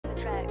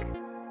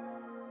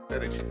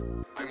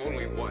I'm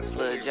only one. It's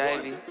Lil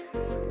JV.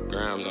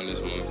 Grams on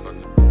this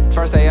motherfucker.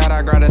 First day out,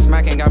 I grabbed a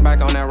smack and got back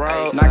on that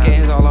road. Knocking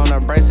his all on the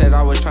bracelet,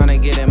 I was trying to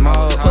get in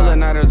mode. Pulling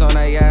nighters on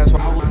their ass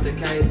while I was the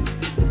case.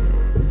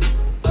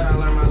 But I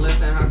learned my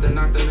lesson, had to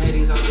knock them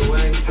Hades out the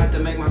way. Had to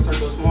make my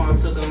circle small,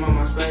 took them on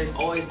my space.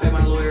 Always pay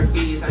my lawyer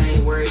fees, I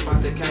ain't worried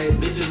about the case.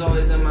 Bitches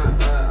always in my,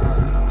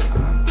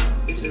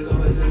 bitches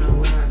always in the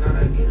way, I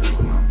gotta get them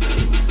on my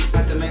face.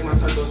 Had to make my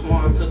circle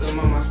small, took them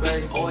on my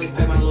space. Always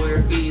pay my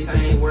lawyer fees, I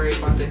ain't worried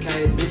about the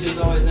case. Bitches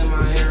always in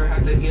my ear,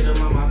 had to get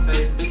them on my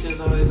face. Bitches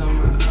always on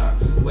my,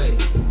 wait.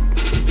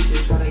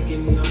 Bitches try to get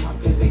me on my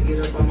pivot,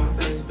 get up on my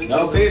face. Bitches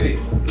no pivot.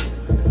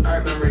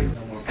 Alright, I'm ready.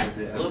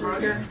 Little bro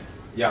here?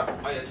 Yeah.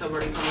 Oh yeah, tell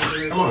Brody come over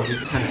here. Come on.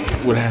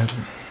 What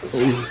happened?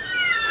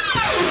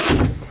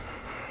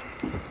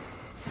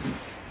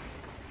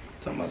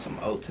 Talking about some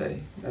Ote.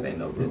 That ain't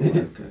no real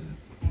haircut.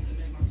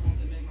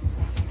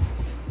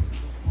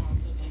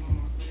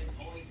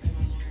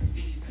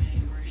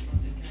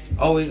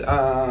 Always,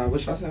 what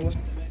should I say?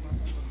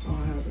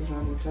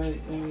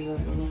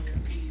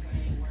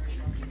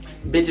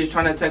 Bitches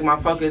trying to take my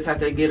focus, had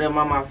to get them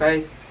on my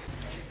face.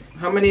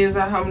 How many is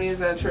that? How many is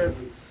that trip?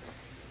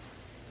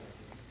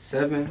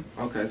 7?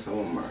 Okay, so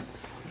one more.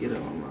 Get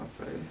them on my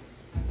face.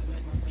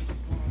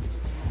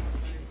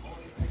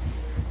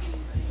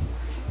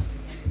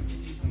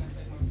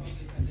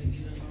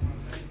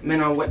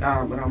 Man, but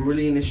I'm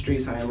really in the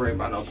streets. I ain't worried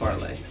about no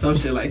parlay. Some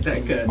shit like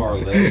that, cut.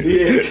 Parlay.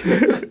 Yeah.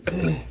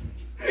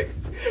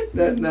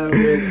 That's not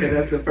real, cut.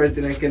 That's the first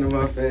thing that came to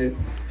my face.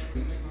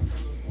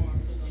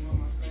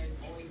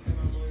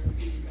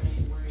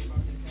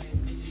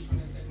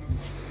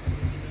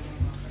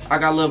 I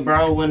got little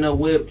bro when the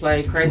whip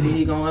play crazy.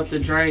 He gon' up the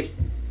Drake.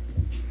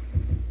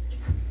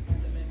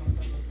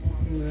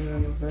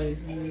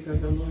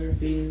 Got the lawyer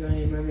fees. I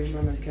ain't worried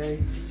about no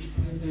case.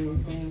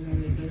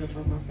 Get up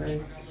on my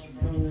face.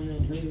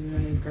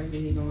 Crazy,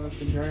 he gon' up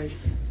the Drake.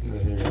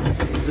 Look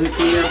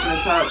here up the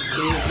top.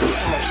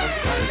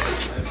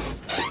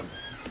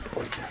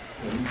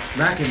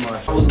 Smacking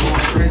much. I was going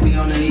crazy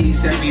on the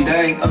east every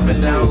day. Up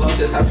and down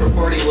Locust after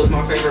 40 was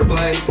my favorite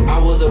play. I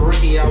was a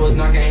rookie, I was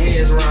knocking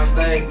heads where I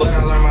stay. But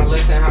I learned my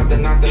lesson, had to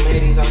knock them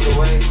Hades out the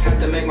way. Had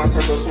to make my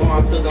circle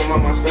small, took them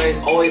on my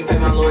space. Always pay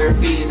my lawyer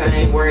fees, I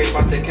ain't worried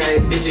about the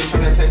case. Bitches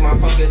tryna take my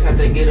focus, had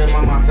to get them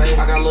on my face.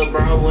 I got little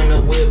bro when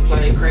the whip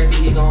play crazy,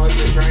 he gon' up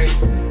the Drake.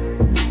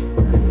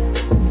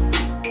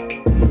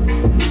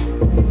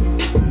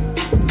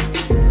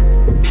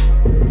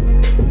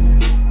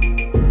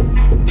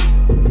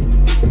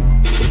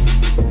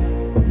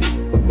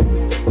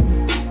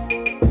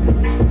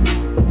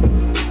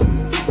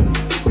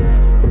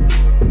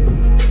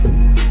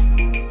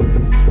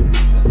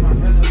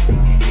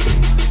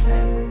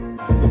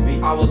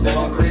 I was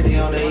going crazy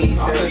on the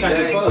east every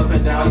day. Up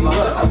and down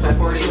Locust after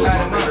 40 was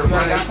my favorite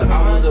play.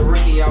 I was a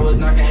rookie, I was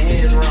knocking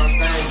heads where I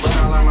stayed. But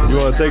I learned my lesson. You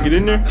wanna take it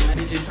in there?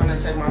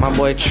 My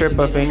boy Trip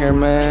up in here,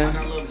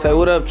 man. Say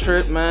what up,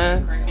 Trip,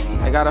 man.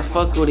 I gotta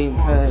fuck with him,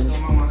 man.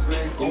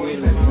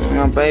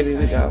 My baby,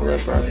 we got Lil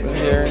Bro up in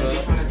here.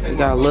 We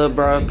got Lil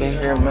Bro up in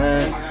here,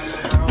 man.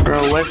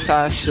 Bro, West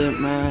Side shit,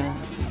 man.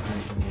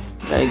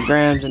 They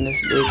grams in this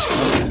bitch,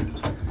 man.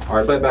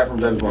 Alright, play back from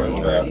James Morgan.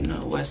 You already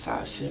know West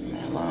Side shit,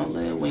 man. Long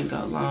live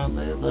Wingo, long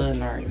live Lil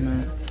Nerd,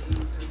 man.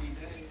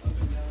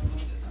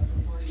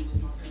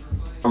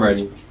 I'm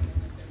ready.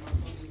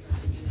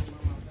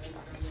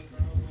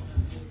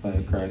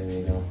 Play crazy,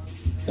 you know.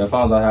 The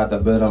phones I had to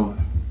bid them.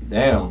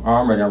 Damn. Oh,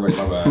 I'm ready,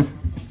 my bad.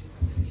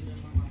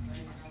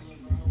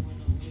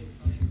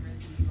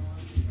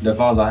 The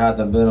phones I had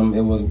to bid them,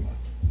 it was.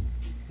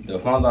 The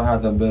phones I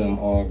had to bid them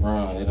all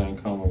grind. It didn't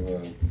come with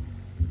it.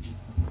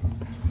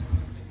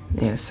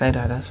 Yeah, say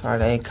that. That's why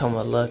they ain't come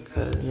with luck,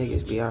 cause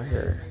niggas be out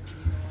here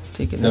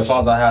taking The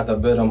phones I had to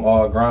bid them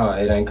all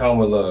grind. It ain't come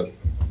with luck.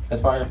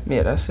 That's fire.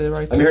 Yeah, that's it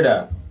right there. Let me hear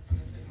that.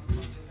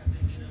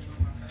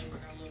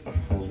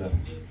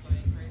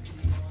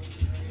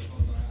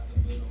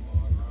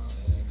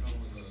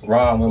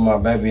 Wrong with my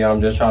baby,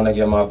 I'm just trying to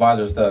get my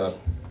visor stuff.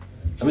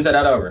 Let me say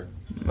that over.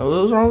 What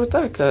was wrong with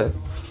that, cut?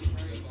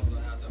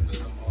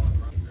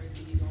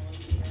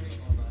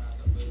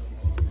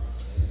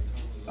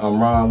 I'm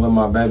wrong with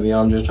my baby,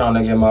 I'm just trying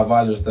to get my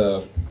visor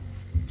stuff.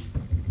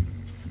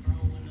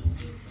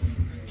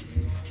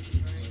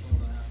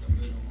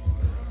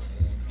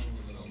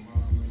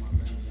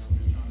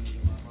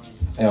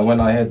 And when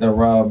I hit the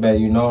raw bet,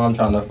 you know I'm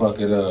trying to fuck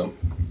it up.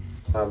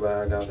 My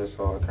bad, I got this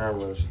all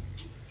cameras.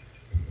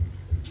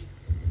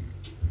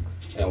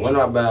 And when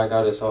I bad, I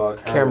got this all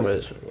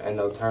cameras. Ain't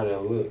no turning.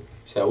 Look.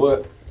 Said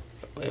what?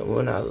 Wait,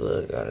 when I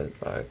look, I just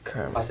buy a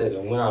camera. I said,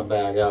 when I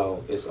bag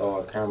out, it's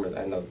all cameras.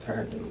 Ain't no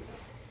turning.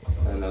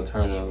 Ain't no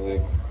turning.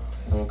 Look.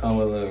 I'm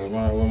coming with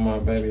my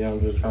baby.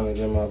 I'm just trying to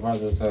get my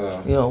visor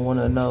stuff. You don't want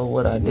to know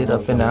what I did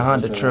up in that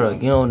Honda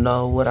truck. You don't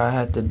know what I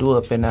had to do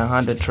up in that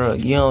Honda truck.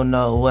 You don't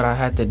know what I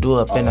had to do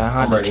up in that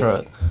Honda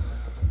truck.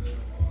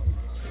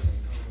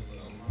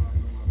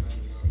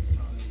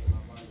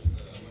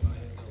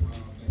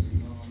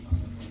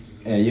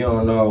 And you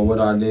don't know what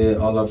I did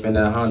all up in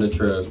that Honda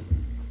truck.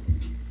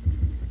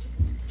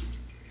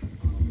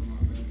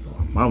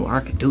 Mama, I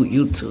could do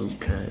YouTube,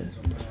 cuz.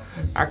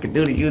 I could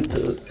do the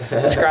YouTube.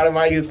 Subscribe to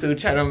my YouTube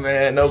channel,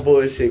 man. No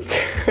bullshit.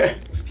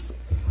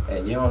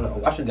 And you don't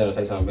know. I should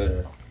say something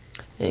better.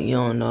 And you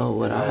don't know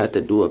what I had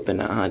to do up in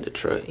that Honda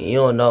truck. And you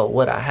don't know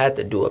what I had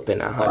to do up in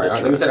that Honda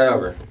truck. Let me say that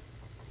over.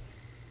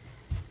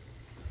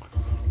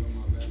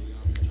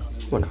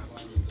 When I...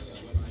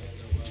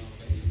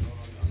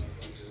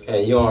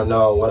 And you don't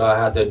know what I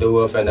had to do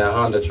up in that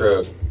Honda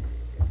truck.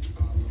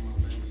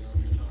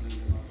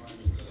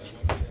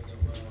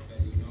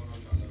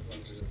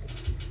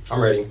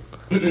 I'm ready.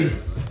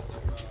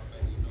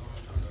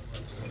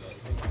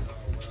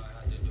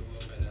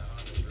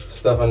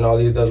 Stuffing all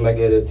these doesn't make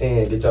it a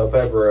 10. Get your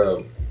pepper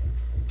up.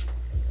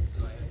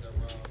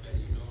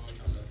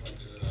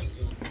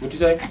 What you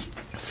say?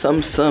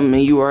 Something,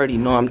 and you already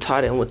know I'm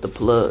tied in with the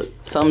plug.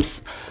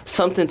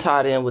 Something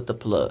tied in with the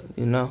plug,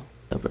 you know?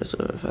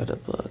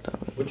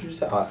 What you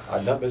say?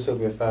 I dump it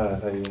super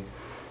fast.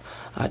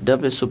 I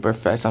dump it super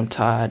fast. I'm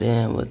tied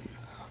in with.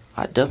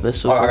 I dump it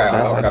super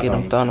fast. I get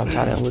them thought. I'm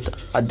tied in with.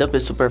 I dump it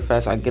super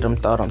fast. I get them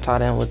thought. I'm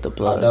tied in with the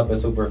plug. I dump it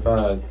super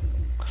fast.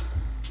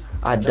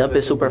 I dump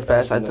it super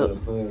fast. I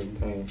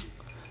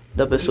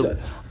dump it super.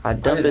 I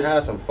dump it.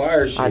 Had some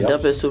fire shit. I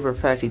dump it super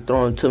fast. He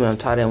throw him to me. I'm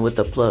tied in with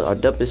the plug. I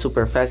dump it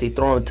super fast. He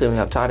throw him to me.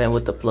 I'm tied in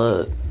with the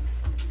plug.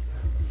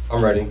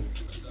 I'm ready.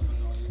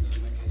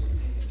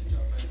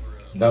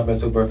 Dumping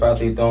super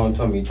fast, he throwing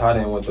to me, tied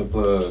in with the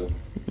plug.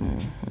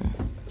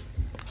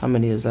 How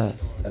many is that?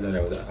 I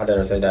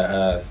didn't say that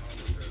ass.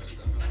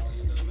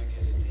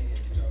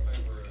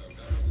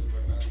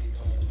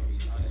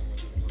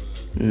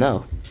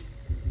 No.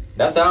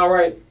 That sound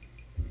right?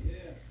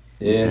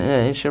 Yeah.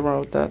 Yeah, ain't shit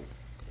wrong with that.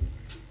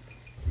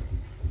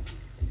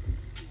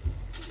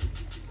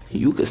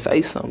 You could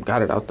say something.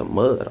 Got it out the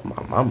mud on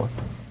my mama.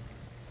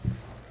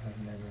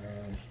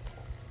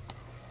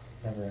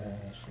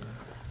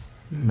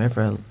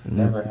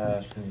 Never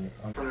had shit.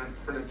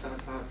 For the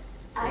time.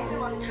 Eyes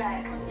on the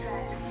track.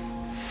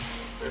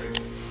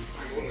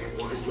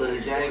 It's Lil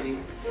JV.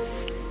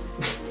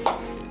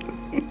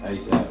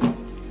 87.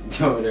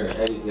 Go over there,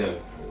 87.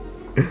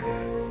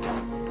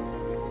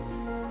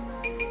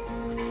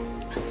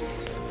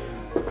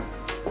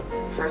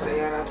 First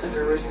day out, I took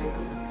a risk and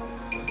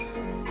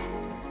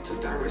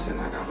took that risk and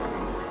I got back on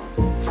the road.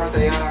 First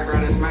day out, I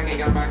grabbed a smack and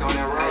got back on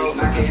that road.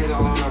 Knocking his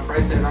all on the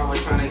bracelet, I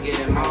was trying to get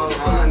it most.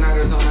 Pulling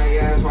nighters on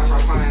their ass, watch our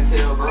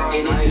clientele grow.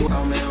 And if you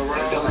on mill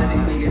road, so let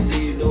these niggas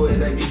see you do it,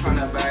 they be trying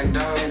to back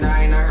door. And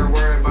I ain't never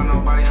worried about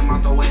nobody, I'm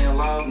out the way and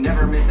low.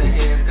 Never missing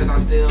hits, cause I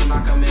still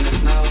knock them in the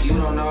snow. You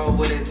don't know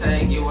what it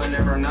take, you would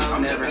never know.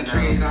 I'm different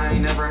trees, I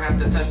ain't never have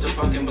to touch the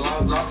fucking blow.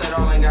 Lost it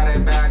all and got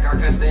it back, I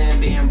can't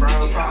stand being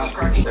bros. I was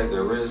cracking. Take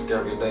the risk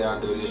every day, I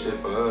do this shit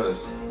for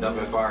us.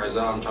 Dumping fires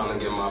out, I'm trying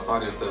to get my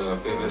pocket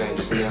stuff. If it ain't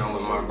just me, I'm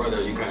with my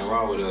brother, you can't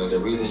roll with us. The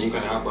reason you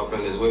can't hop up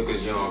in this whip,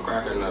 cause you don't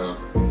crack enough.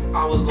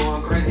 I was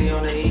going crazy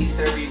on the east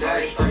every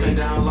day. Up and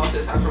down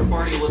Loftus, after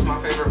 40 was my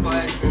favorite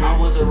play. I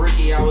was a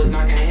rookie, I was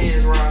knocking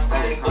heads where I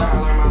stayed. But I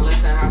learned my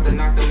lesson, had to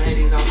knock them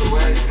headies out the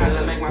way. Had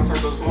to make my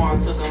circle small, I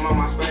took them on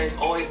my space.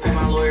 Always pay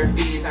my lawyer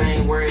fees, I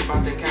ain't worried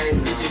about the case.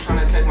 Bitches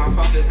trying to take my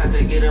focus, had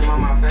to get them on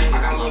my face.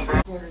 I got a little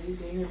friend. You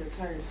can hear the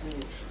tires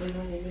saying, "When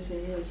I ain't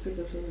missing hits, pick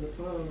up some of the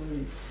phone."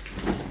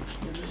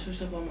 And just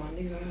switched up on my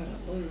knees. I had a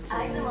oil.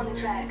 Eyes on the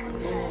track.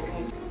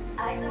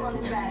 Eyes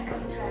on the track.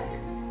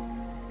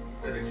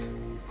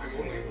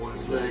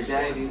 It's Lil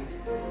JV.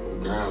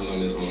 Grams on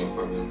this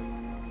motherfucker.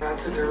 I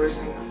took a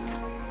risk and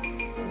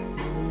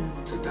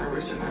took that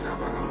risk and I got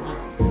back on the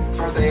road.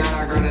 First day out,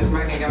 I grabbed a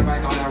smack and got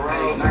back on that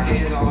road. Knocking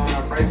his all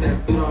on the bracelet.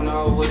 You don't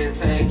know what it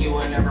take, you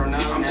would never know.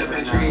 I'm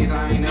different trees,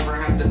 I ain't never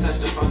have to touch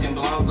the fucking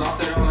blow.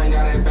 Lost it all and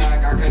got it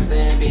back, I can't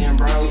stand being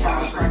bros. If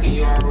I was cracking,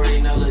 you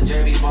already know Lil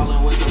JV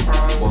ballin' with the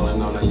pros.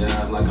 Ballin' on the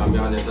ass like I'm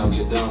Giannis, don't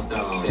get dunked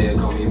on. Yeah,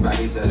 call me back,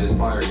 he said it's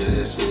fire, yeah,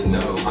 this shit no.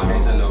 I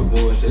can't say no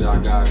bullshit, I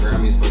got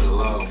Grammys for the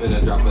love.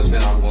 Finna drop a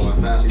scat, I'm going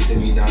fast, you see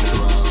me down that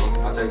road.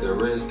 I take the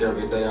risk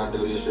every day, I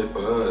do this shit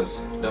for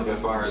us. Dumping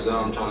fires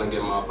out, I'm trying to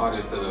get my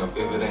pocket stuff.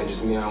 If it ain't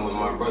just me, I'm with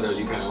my brother,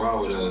 you can't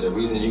roll with us. The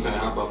reason you can't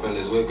hop up in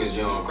this whip, cause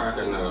you don't crack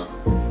enough.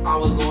 I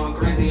was going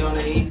crazy on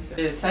the east.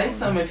 Yeah, say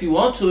something if you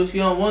want to, if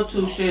you don't want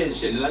to, shit.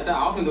 Shit, let that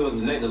off and do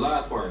the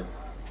last part.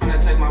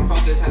 Tryna take my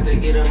focus, had to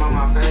get him on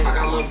my face. I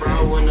got a little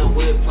bro in the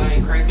whip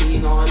playing crazy, he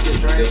gon' hit the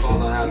Drake. The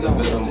phones I have to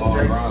bet them all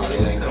around,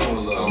 it ain't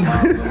coming with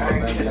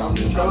baby, I'm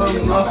just trying to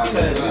get my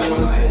baby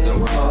when I hit the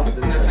road.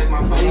 Tryna take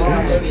my focus,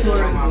 had to get him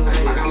on my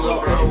face. I got a little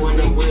bro in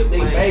the whip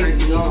playing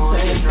crazy, he gon'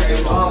 hit the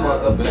Drake. I'm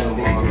about to bet them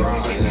all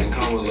around, it ain't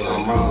coming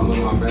with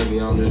my baby,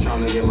 I'm just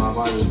trying to get my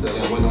virus stuff.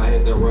 And when I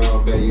hit the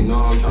road, bet you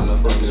know I'm trying to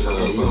fuck it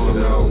up. You don't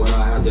know what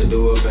I have to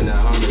do up in that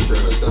Honda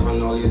truck.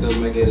 Stuffing all these does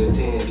make it a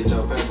 10, get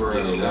your pepper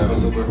up. Never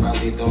super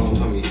fast, he throwing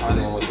to me, tied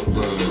in with the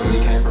plug. Really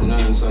came from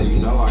nothing, so you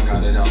know I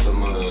got it out the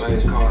mud.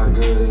 Face car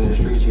good in the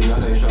streets, you know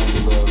they show me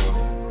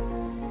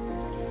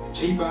love.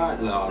 Cheap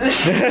out love.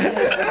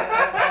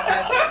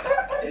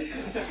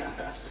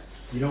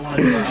 You don't want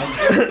to do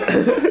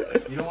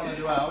that. You don't want to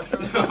do an outro?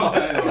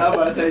 I'm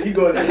about to say, you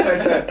go in there and turn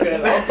that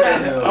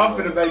cut. I'm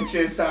finna make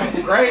shit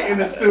sound great in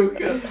the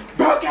studio.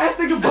 Broke ass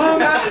nigga,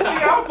 bum ass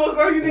nigga. I'll fuck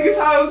all you niggas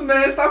house,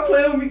 man. Stop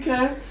playing with me,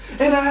 cuz.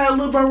 And I had a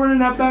little bro running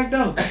that back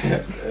door.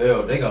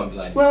 Ew, they gonna be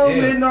like, well,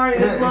 midnight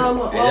is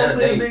well, all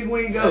they- big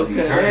wing go. you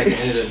turn it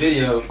into the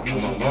video.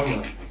 Come on,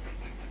 mama.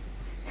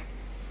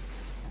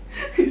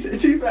 He said,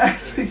 cheap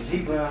ass nigga.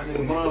 Cheap ass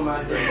nigga, bum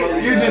out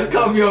there. You just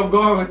caught me off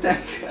guard with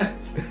that,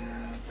 cuz.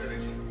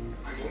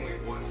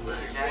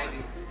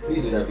 We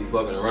do that be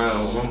fucking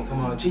around. Mama, come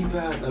on, cheap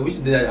ass. Like, we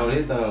should do that on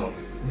this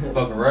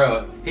fucking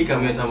around. He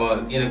come in talking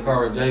about in a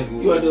car with JP.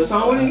 You wanna do a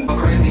song with him? Go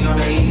crazy on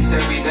the east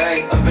every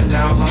day. Up and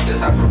down, lock this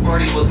high for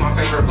 40 was my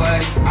favorite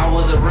play. I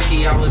was a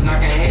rookie, I was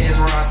knocking heads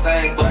where I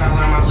stayed. But I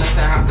learned my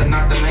lesson, had to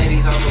knock them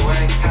 80s out the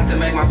way. Had to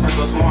make my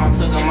circle small, I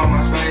took them on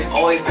my space.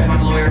 Always pay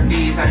my lawyer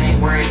fees, I ain't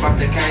worried about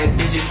the case.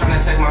 Bitches tryna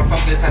take my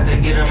focus, had to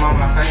get them on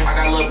my face. I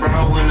got a little bro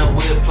in the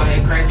whip,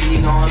 play crazy, he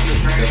gon' up the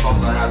The drink.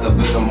 folks I had to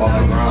build them off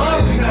the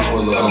ground. They didn't come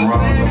with little. I'm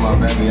wrong with my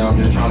baby, I'm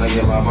just tryna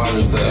get my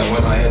virus stuff. And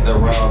when I hit the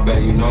road,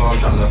 bet you know I'm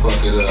tryna fuck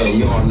it up. And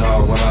you don't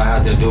know what I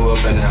had to do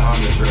up in that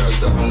Honda truck.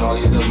 Stuffing all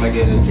you do, make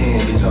it a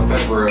 10, get your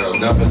paper up.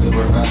 Dumping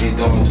super fast, he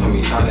throwing to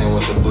me, tight in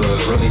with the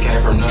blood. Really came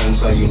from nothing,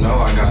 so you know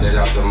I got it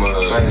out the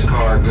mud. Face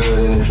card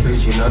good in the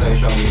streets, you know they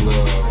show me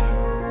love.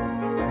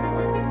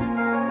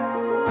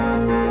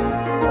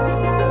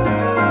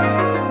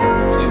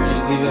 Should we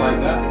just leave it like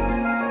that?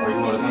 Or you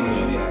want to think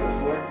it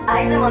before?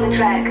 Eyes on the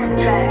track. I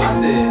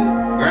said,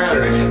 ground.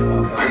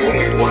 I'm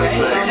only one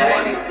slash.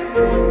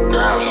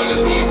 Grounds on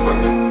this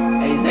motherfucker.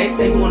 Hey, Zay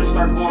say we wanna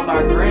start going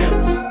by grams.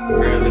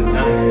 Grounds and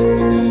time.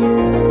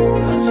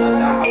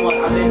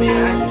 I've been being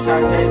asked you, so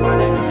I said my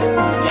name is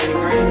Jamie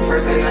Green.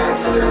 First day I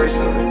took a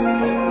risk.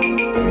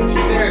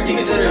 You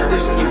can tell her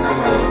recently come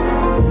out.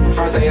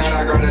 First day out,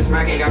 I grabbed a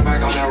smack and got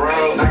back on that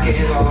road. Knocking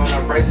his all on the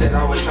bracelet,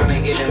 I was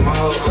tryna get in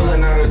mode.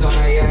 Pulling others on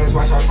their ass,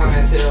 watch our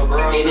clientele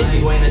grow. And if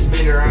you ain't a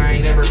spender, I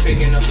ain't never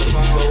picking up the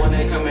phone. But when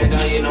they coming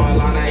down, you know I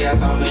line their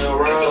ass on Mill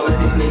Road. So let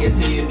these niggas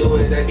see you do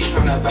it, they be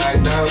tryna back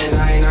down. And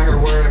I ain't out here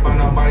worried about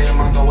nobody, I'm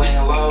out the way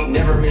and low.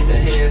 Never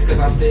missing hits, cause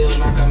I still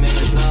knock them in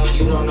the snow.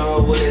 You don't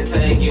know what it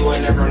take, you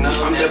would never know.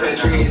 I'm dipping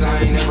trees,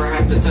 I ain't never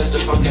have to touch the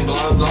fucking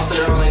blow. Lost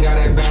it all and got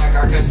it back,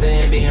 I can't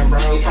stand being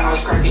broke. If I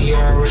was cracking, you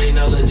already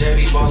know Lil J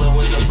be ballin'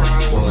 with the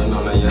pros. Pulling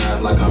on the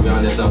ass like I'm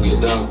young, just don't get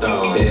dunked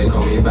on. Yeah,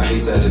 call me back, he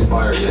said it's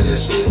fire, yeah,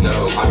 this shit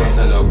dope. I can't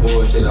send no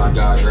bullshit, I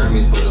got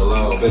Grammys for the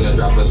low. Finna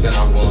drop a scat,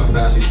 I'm going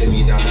fast, you see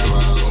me down that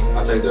road.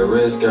 I take the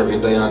risk every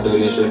day, I do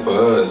this shit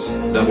for us.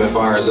 Dumping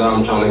fires out,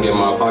 I'm tryna get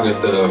my pocket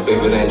stuff.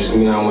 If it ain't just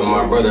me, I'm with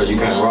my brother, you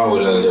can't roll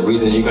with us. The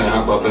reason you can't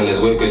hop up in this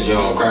whip, cause you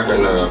don't crack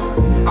enough.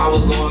 I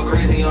was going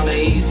crazy on the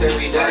east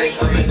every day.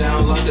 Up and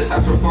down, lock this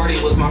after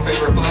 40 was my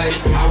favorite play.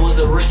 I was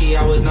a rookie,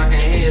 I was knocking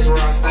heads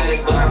where I stayed.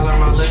 But I learned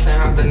my lesson,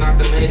 had to knock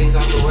them 80s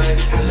out the way.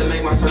 Had to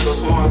make my circle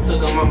small, I took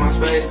them on my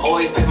space.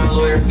 Always pay my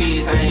lawyer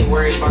fees, I ain't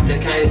worried about the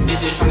case.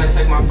 Bitches tryna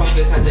take my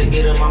focus, had to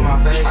get them on my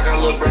face. I got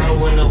a little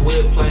bro in the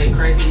whip, play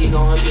crazy, he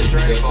gon' up the The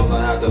drink. folks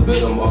I had to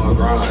build them all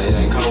grind. It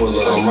ain't come with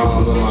little. I'm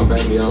wrong with my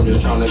baby, I'm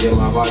just tryna get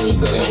my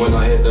virus stuff. And when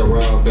I hit the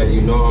road, bet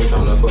you know I'm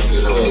tryna fuck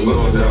it up. And you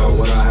don't know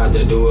what I had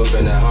to do up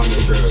in that Honda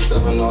truck.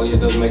 Stuffing all you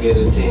do, make it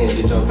a 10,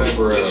 get your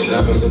paper up.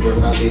 Dumping super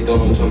fast, he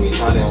throwing to me,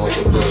 tight in with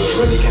the blood.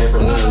 Really came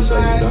from nothing, so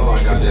you know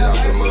I got it out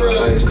the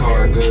mud. Face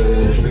card good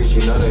in the streets,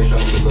 you know they show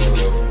me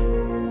love.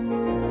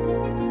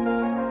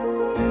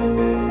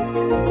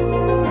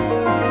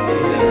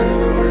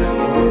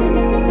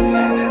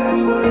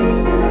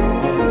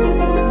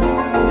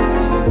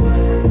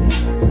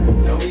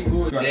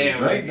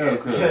 Drake though,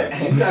 cuz. You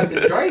got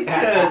the Drake,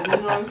 cuz. You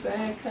know what I'm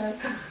saying, cuz?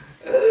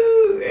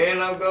 Ooh, and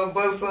I'm gonna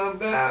bust something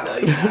down.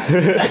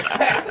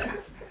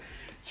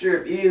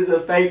 Trip is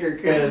a faker,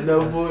 cuz.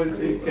 No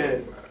bullshit,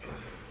 cuz.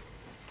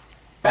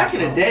 Back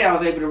in the day, I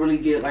was able to really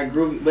get like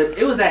groovy, but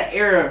it was that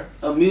era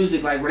of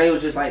music like where they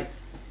was just like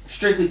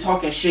strictly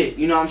talking shit.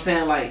 You know what I'm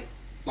saying? Like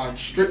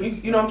strict.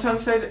 You know what I'm trying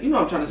to say? You know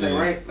what I'm trying to say,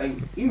 right? Like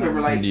you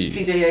remember like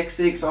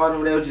TJX6, all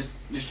them. They were just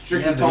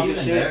strictly talking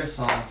even shit. Their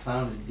song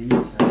sounded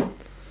decent.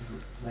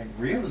 Like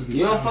Rio's.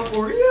 You don't fuck with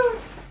Rio?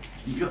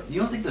 You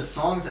don't think the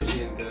songs are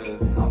getting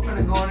good? I'm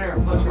gonna go in there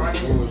and push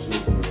right in.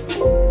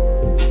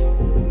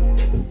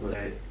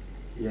 But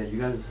yeah, you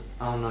guys.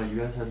 I don't know. You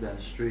guys had that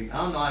streak. I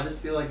don't know. I just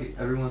feel like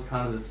everyone's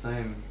kind of the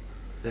same.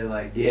 They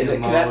like get in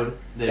mode.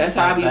 That's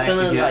how I be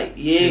feeling. Like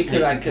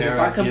cause if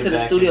I come to the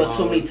studio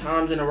too many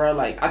times in a row,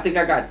 like I think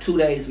I got 2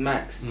 days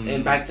max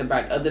and back to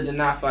back. Other than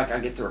that, I feel like I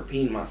get to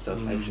repeat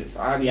myself type shit. So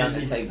I be on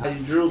the take.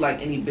 Drew,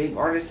 like any big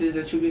artists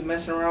that you be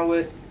messing around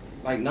with,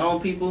 like known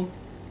people.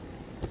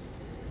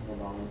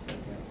 Hold on 1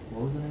 second.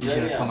 What was it? He's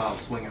gonna come out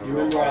swinging. You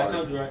remember what I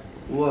told you, right?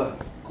 What?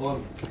 Call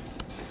me.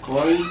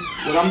 Corey,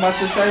 what I'm about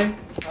to say?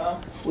 Huh?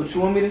 What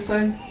you want me to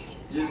say?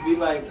 Just be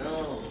like,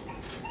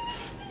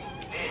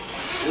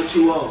 what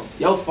you want?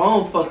 Your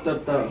phone fucked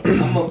up though.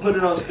 I'm gonna put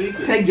it on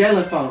speaker. Take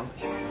Jalen phone.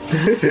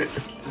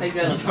 Take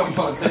Jalen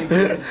phone.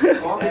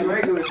 Call me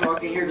regular so I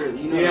can hear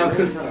the, you know, Yeah,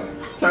 the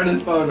ringtone. turn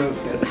his phone up.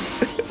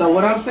 So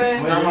what I'm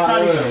saying?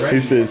 He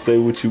said, say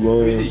what you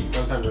want.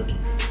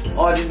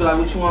 Oh, I just be like,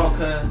 what you want,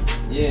 cuz?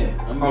 Yeah,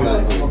 I'm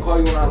gonna call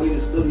you when I leave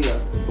the studio.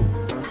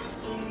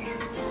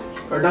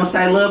 Or don't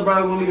say little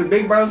bro, want me to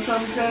big bro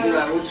something, Be cuz?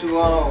 like, what you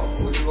want?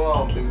 What you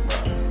want, big bro?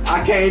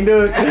 I can't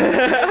do it, cuz.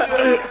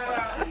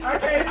 I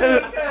can't do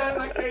it, cuz.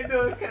 I can't do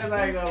it, cuz. I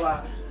ain't gonna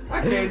lie.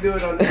 I can't do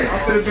it on this. I'm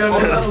finna be on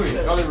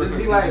this. Just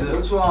be like,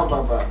 what you want,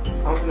 Papa? I'm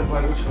finna be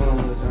like, what you want on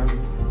this, Johnny?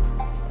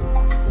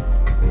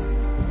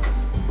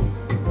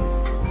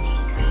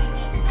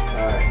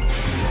 Alright.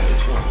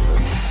 What you want?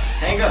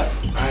 Hang up.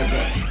 Alright,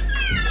 bro.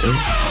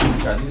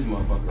 Got these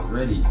motherfuckers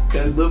ready.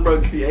 Cuz little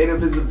bro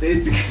creative as a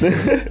bitch.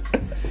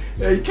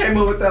 Yeah, he came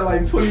up with that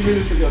like 20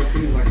 minutes ago.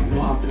 He was like,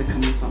 no, I'm finna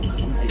come with something.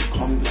 Cause I'm like,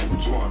 call me like,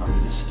 what you want? I'm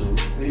just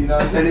stupid. You know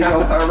what I'm saying? He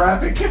gonna start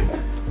rapping.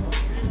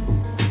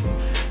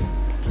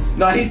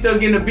 No, he's still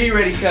getting the beat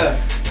ready, cuz.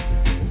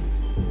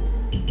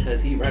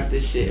 Cause he rapped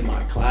this shit in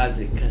my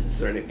closet. Cause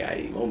sort of guy,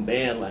 he won't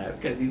band laugh.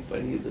 Cause he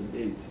funny as a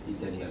bitch. He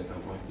said he gotta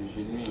come punch this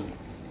shit in.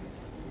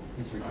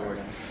 He's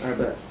recording. Alright,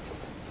 bet.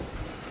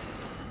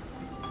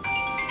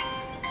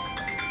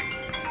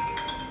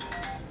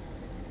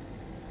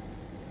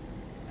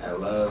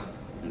 Hello.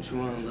 What you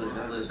want, little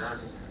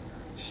Johnny?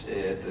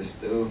 Shit, this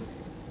stew.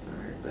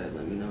 Alright, bet.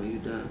 Let me know when you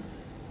done.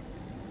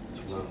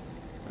 What you want?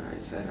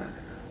 Alright, say that.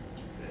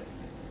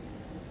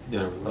 You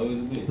gotta reload a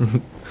bit.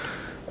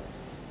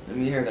 Let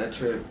me hear that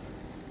trip.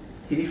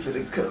 He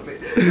finna come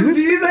it.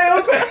 Jeez, I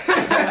open.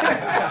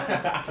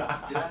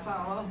 Did that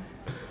sound low?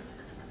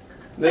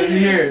 Let me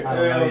hear it. I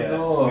don't know yet.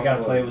 no. We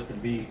gotta play with the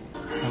beat.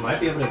 I might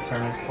be able to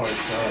turn his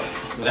parts up.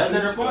 So that's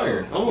never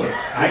fire. Oh.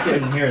 I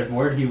couldn't hear a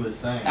word he was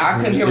saying. I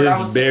couldn't hear what I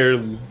was Just saying.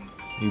 barely.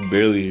 You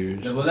barely hear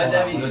it. Well, let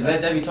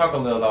Javi talk a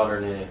little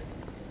louder then.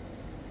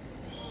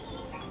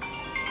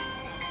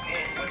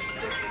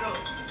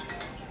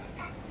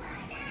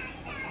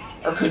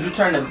 Or could you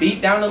turn the beat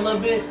down a little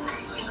bit?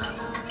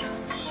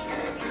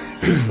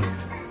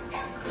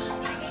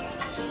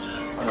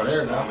 Oh no,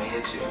 there it I'ma goes.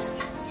 hit you.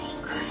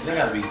 That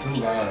gotta be too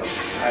loud.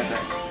 Alright,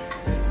 bet.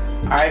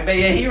 Alright, bet.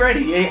 Yeah, he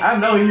ready. Yeah, I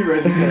know he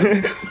ready. Damn, I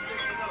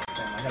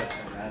gotta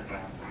turn that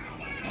down.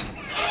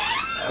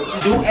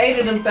 Do 8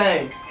 of them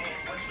things.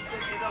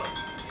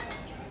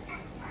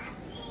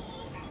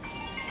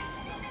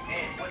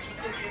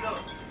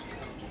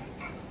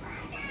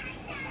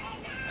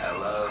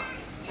 Hello.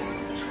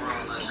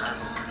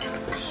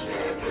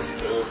 Shit, this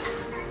stew.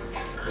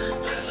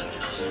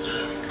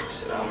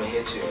 Shit, I'ma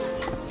hit you.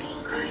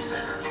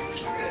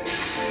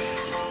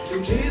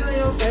 2 G's in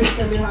your face,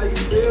 tell me how you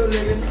feel,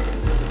 nigga.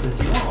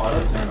 Does he want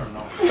auto-tune or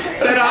no?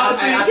 Say the whole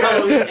Hey, I thing.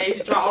 told him, hey,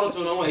 you try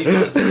auto-tune on one. He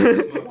trying to sing this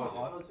motherfucker.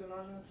 Auto-tune on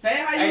this? Say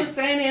how you was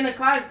saying it in the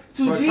class.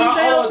 2 Bro, G's in try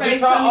your auto- face. just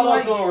try tell me what-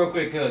 auto-tune real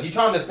quick, cuz. You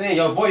trying to sing.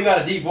 Yo, boy, you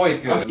got a deep voice,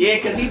 cuz. Yeah,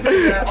 cause he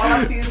all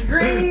I see is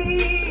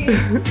green.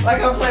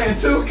 Like I'm playing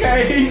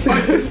 2K.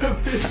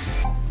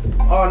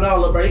 Oh no,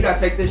 little bro, you gotta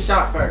take this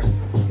shot first.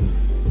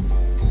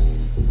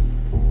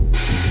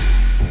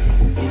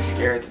 He's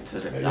scared to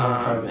the you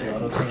wanna try dime, with man. the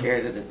He's auto-tune?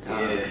 scared of the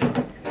dime. Yeah.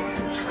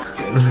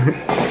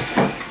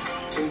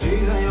 2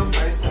 G's on your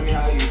face, tell me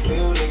how you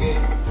feel, nigga.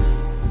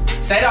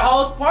 Say the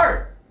whole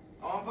part.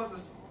 Oh,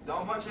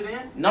 don't punch it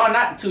in? No,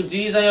 not 2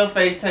 G's on your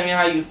face. Tell me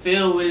how you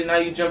feel with it. Now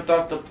you jumped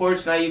off the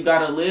porch. Now you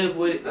gotta live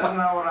with it. That's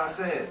not what I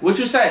said. What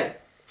you say?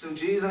 2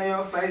 G's on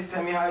your face,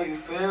 tell me how you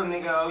feel,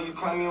 nigga. Oh, you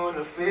claim you in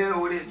the field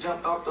with it.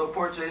 Jumped off the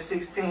porch at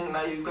 16,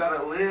 now you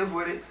gotta live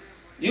with it.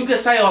 You can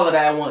say all of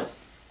that at once.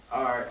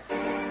 Alright.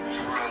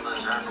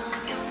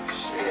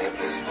 Shit,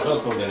 this What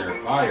else was in there?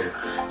 Fire.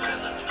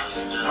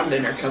 I'm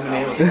in there coming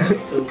in with the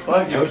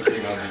fuck Yo,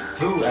 shit gonna be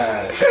too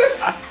ass.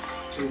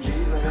 2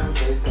 G's on your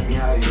face, tell me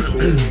how you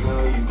feel,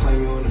 nigga. You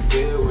claim you in the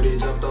field with it.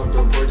 Jumped off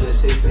the porch at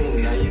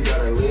 16, now you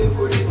gotta live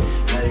with it.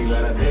 Now you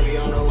got a baby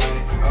on the way.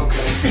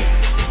 Okay.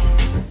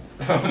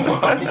 Do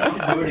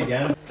it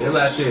again. Feel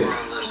that shit.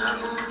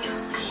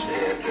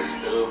 Shit, this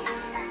stew.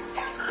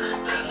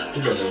 He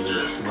gonna be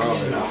small.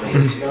 I'ma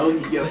hit you. Yo,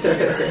 yo,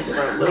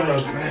 little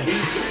bro, man.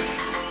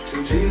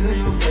 2 G's in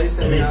your face,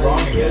 tell me He's how wrong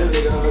you feel,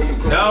 again. nigga. You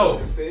claim No. you in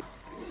the field.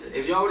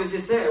 If y'all would've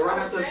just said it right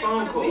after the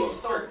phone call.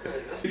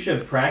 You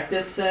should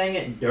practice saying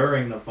it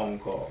during the phone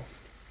call.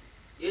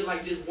 Yeah,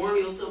 like just warm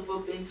yourself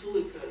up into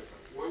it, cuz.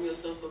 Warm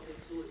yourself up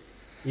into it.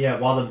 Yeah,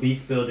 while the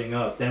beat's building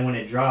up. Then when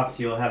it drops,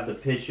 you'll have the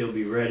pitch, you'll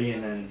be ready,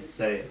 and then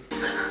say it. 2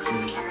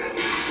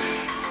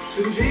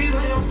 G's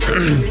on your face, tell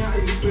me how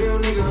you feel,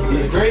 nigga.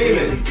 He's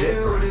screaming.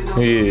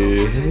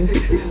 Yeah.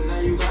 Now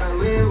you gotta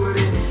live with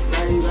it.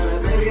 Now you got a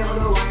baby on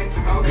the way.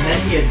 And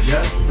then he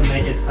adjusts to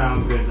make it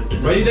sound good with the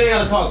Bro, you think I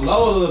gotta talk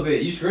low a little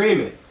bit. You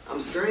screaming. I'm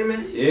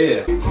screaming.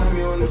 Yeah. You claim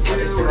you in the field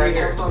sit with right it.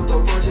 here. Jumped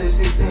off the porch at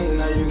 16.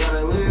 Now you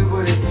gotta live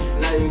with it.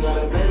 Now you got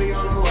a baby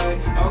on the way.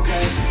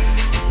 Okay.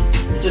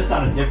 It just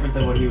sounded different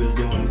than what he was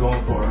doing,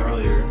 going for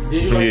earlier.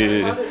 Did you like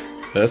Yeah. that?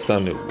 That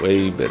sounded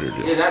way better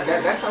Yeah,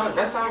 than that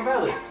sound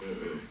valid.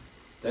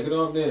 Take it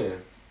off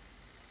then.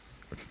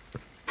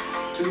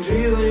 2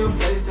 G's on your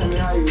face, tell me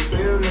how you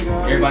feel,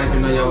 nigga. Everybody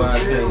can know your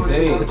ass can't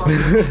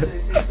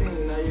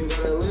sing. Now you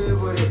gotta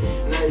live with it.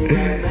 Now you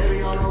got a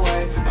baby on the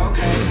way.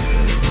 Okay.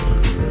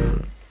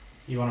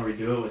 You want to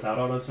redo it without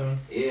auto-tune?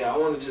 Yeah, I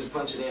want to just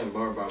punch it in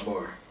bar by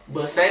bar.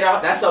 But say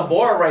that's a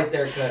bar right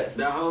there, cuz.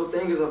 That whole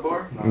thing is a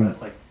bar? No,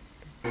 that's like...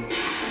 2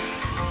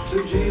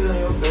 G's on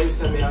your face,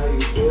 tell me how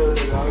you feel,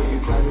 nigga. How you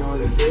climb me on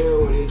the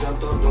field with it.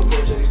 Jumped off the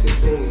porch at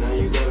 16, now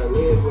you gotta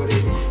live with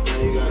it. Now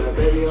you got a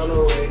baby on the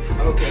way,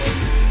 okay.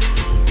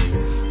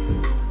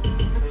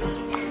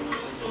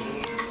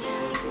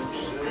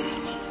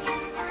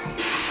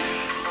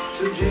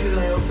 2 G's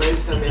on your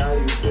face, tell me how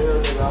you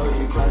feel, nigga. How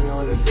you climb me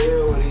on the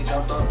field with it.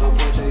 Jumped off the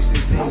porch at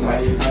 16, now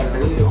you gotta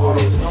live with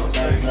it.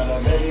 Now you got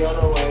a baby on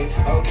the way,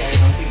 okay.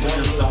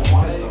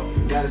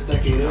 Gotta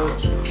stack it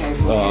up, can't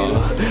fuck it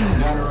up.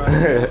 Gotta run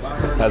it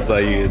up. That's how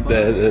you get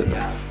that.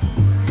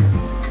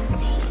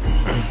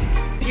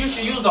 You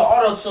should use the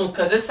auto-tune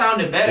because it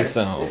sounded better. It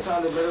sounded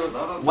better with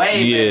auto-tune.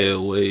 Way yeah,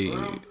 better. way.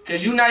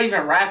 Because you're not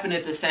even rapping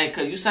it the same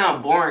because you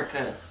sound boring,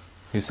 cuz.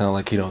 He sound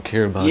like he don't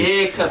care about it.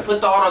 Yeah, cuz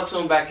put the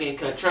auto-tune back in,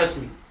 cuz. Trust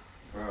me.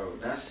 Bro,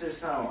 that shit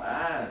sound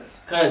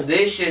ass. Cuz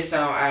this shit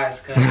sound ass,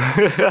 cuz.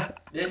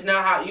 This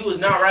not how you was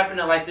not rapping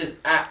it like this.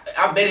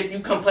 I bet if you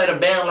come play the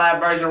band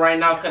live version right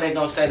now, cuz they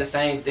gonna say the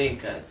same thing,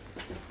 cuz.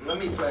 Let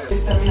me play it.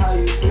 Just tell me how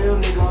you feel,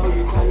 nigga. How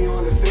you climb you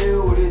on the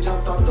field with it.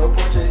 Jumped off the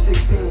porch at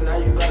 16. Now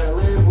you gotta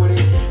live with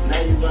it.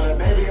 Now you got a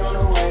baby on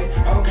the way.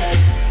 Okay.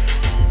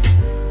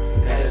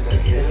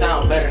 It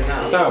sound better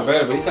now. It sound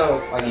better, but he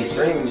sound like he's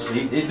streaming and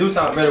shit. It do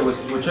sound better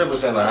with Triple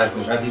saying like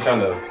as he trying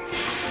to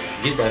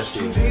get that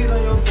 2 shit. G's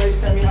on your face,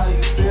 tell me how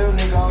you feel,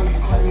 nigga. How you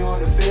climb you on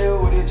the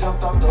field with it.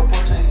 Jumped off the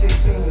porch at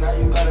 16. Now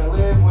you gotta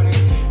live with it.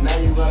 Now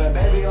you got a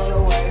baby on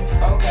the way.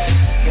 Okay.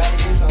 Gotta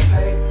get some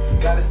pay.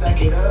 Gotta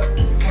stack it up.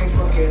 Can't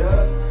fuck it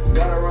up.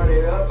 Gotta run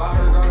it up. I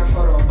heard running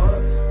for the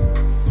bucks.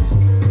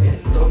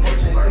 The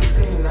porch at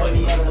 16. Now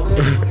you gotta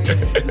live with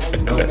it. Now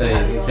you Don't say,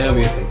 tell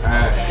me it's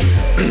alright.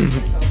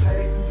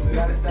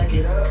 Gotta stack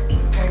it up,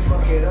 can't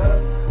fuck it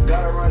up.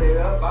 Gotta run it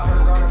up, I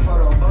heard running for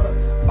the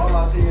bucks. All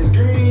I see is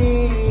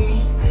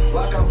green,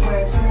 like I'm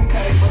playing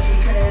 2K, but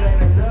 2K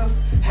ain't enough.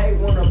 Hate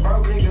when a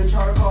broke nigga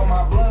try to call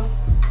my bluff.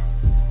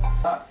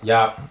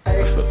 Yeah.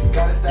 Hey,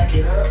 gotta stack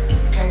it up,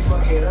 can't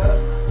fuck it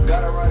up.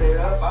 Gotta run it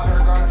up, I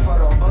heard running for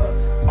the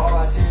bucks. All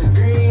I see is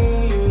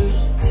green.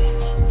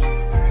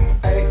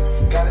 Hey,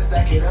 gotta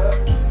stack it up,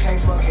 can't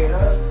fuck it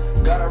up.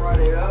 Gotta run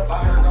it up,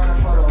 I heard running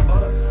for the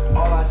bucks.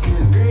 All I see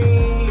is green.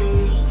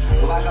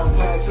 Like I'm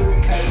playing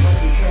 2K, but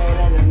 2K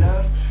ain't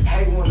enough.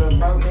 Hate when a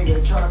broke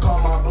nigga try to call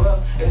my bluff.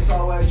 It's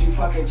always you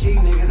fucking cheap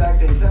niggas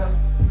acting tough.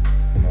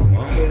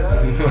 Get up.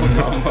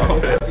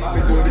 I've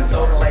been doing this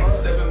over like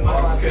 7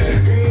 months.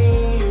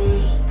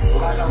 Green.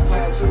 Like I'm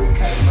playing 2K,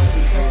 but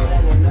 2K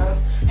ain't enough.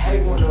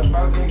 Hate when a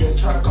broke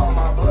nigga try to call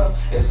my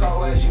bluff. It's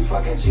always you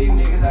fucking cheap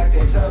niggas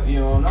acting tough. You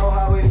don't know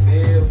how it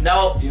feels.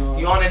 No,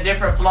 you on a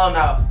different flow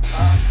now.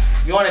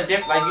 You on a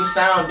like you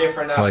sound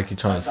different now. Like you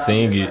trying to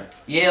sing it.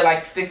 Yeah,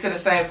 like stick to the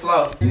same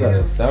flow. You got a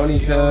Sony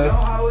cuz.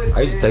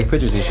 I used to take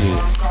pictures and shit.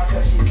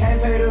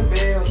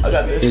 I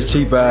got this. This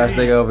cheap ass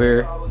nigga over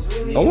here.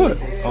 Oh what?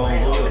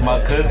 My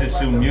cousin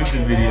shoot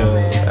music videos.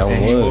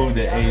 And he moved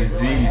to AZ,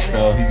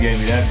 so he gave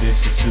me that bitch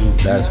to shoot.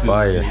 That's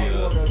fire.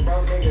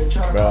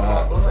 Bro,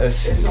 that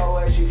shit. Yeah,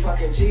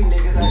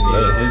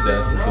 his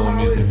ass is doing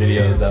music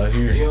videos out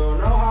here.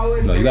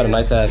 No, you got a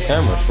nice ass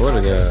camera, swear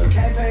to God.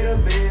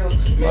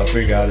 I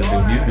figure out how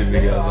to do music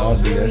videos. I'll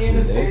do that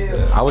shit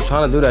ASAP. I was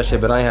trying to do that shit,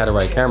 but I ain't had the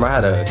right camera. I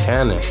had a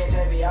Canon.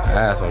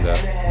 Ass on that.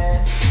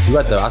 You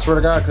got the, I swear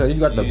to God, cuz you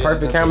got the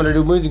perfect camera to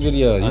do music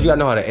videos. You gotta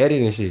know how to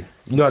edit and shit.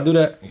 You know how to do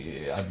that?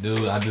 Yeah, I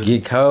do. I just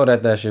get cold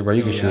at that shit, bro.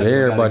 You can shoot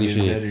everybody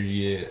shit. Better,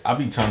 yeah, I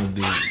be trying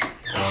to do.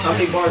 How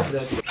many bars is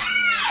that?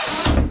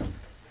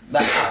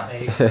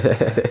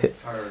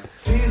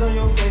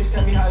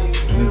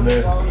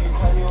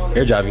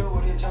 Here, Jobby.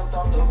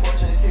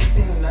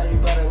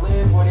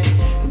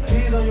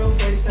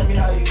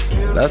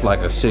 That's like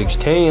a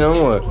 16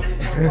 on what?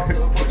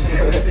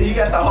 You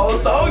got the whole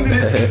song to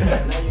this.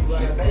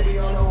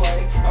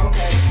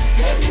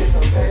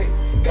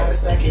 Gotta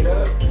stack it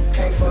up,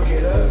 can't fuck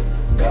it up.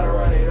 Gotta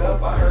run it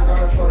up, I heard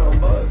running for them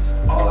bucks.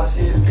 All I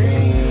see is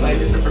green. Like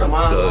this is for the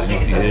mom. So you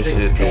see this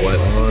shit, the white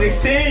line.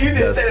 16, you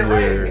just said it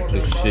right. The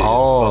shit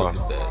Oh,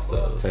 that,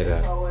 so. say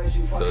that.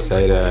 So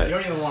Say that. You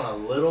don't even want a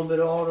little bit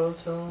of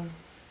auto-tune?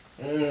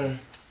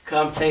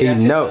 Come take that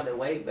shit sounded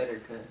way better,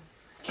 cuz.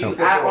 Can you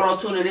add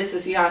auto-tune to this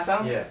to see how it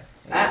sounds? Yeah.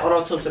 Add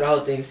auto-tune to the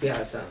whole thing to see how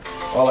it sounds.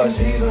 All I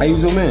see. How you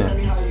zoom in?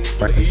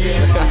 Right. I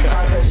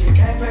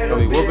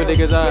be whooping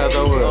niggas' eyes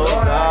over.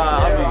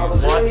 Nah, I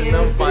be watching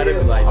them fight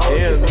it like,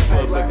 damn, these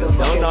motherfuckers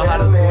don't know how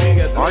to swing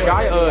at the Our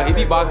guy, he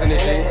be boxing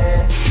this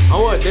shit. I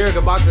want Derek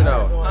a boxer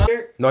though.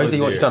 No, he said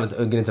he was trying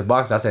to get into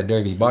boxing. I said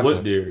Derek be boxing.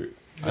 What Derek?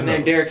 And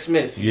then Derek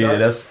Smith.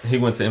 Yeah, he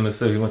went to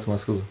MSL. He went to my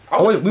school.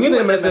 Oh, wait, we went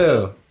to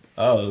MSL.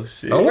 Oh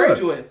shit. Oh, what?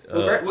 Graduate.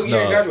 What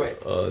year you graduate?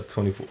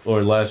 24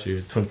 or last year,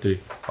 23.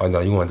 Oh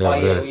no, you weren't there. Oh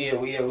yeah,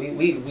 we.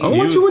 I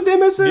want you with the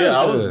MSL. Yeah,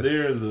 I was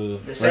there as a.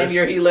 The same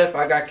year he left,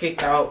 I got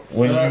kicked out.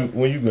 When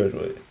you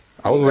graduated?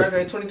 I was We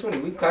graduated 2020.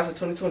 We class of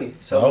 2020.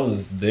 So I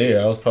was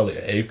there. I was probably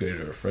an 8th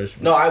grader or a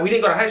freshman. no, we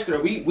didn't go to high school.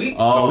 We we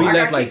I left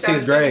got like kicked out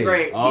of 6th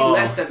grade. We Oh.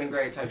 left 7th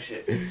grade type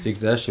shit.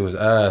 That shit was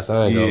ass.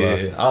 I ain't gonna lie.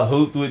 Yeah, I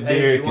hooped with Hey,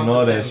 Derek you and want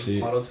all the that same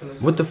shit. auto-tune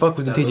as What the fuck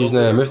was the that teacher's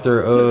little name?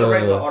 girl? With the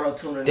regular Mr. auto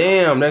tuner.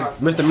 Damn, that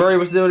Mr. Murray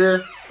was still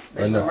there?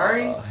 Mr.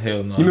 Murray.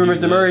 Hell no. You remember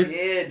Mr. Murray?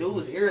 Yeah, dude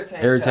was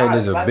irritating. Irritating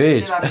as a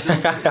bitch.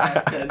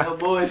 No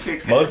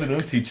bullshit. Most of them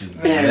teachers.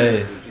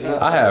 Hey,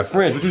 I had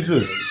French. What you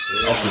took?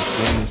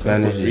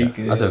 Spanish.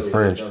 I took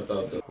French.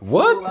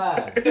 What?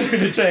 You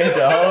finna change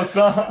the whole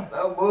song.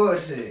 No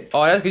bullshit.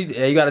 Oh, that's good.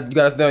 Yeah, you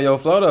gotta stay on your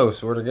flow though.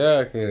 Swear to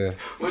God, kid.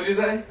 What'd you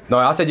say? No,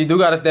 I said you do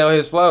gotta stay on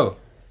his flow.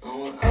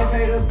 You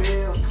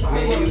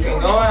can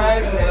go and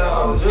ask me,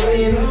 I'm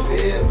really in the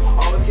field.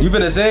 You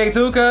finna sing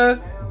too, cuz?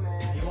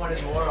 He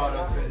wanted more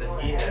auto-tune than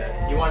he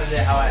had. He wanted it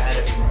how I had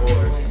it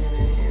before.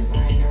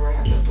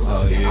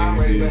 Oh yeah,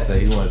 you did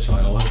say you want to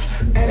try all that.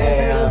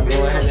 Hey, I'm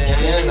going hand in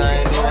hand, I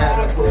ain't gonna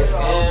have to put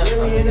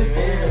scam. I'm in the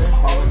field.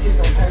 Always keep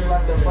some paper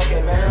like the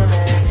fucking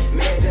mailman.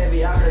 Me and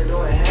JB out here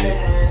doing hand in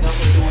hand.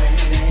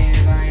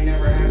 I ain't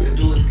never had to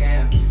do a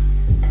scam.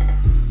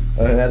 I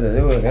had to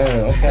do it,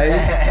 okay.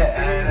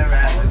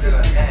 Always keep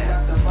some paper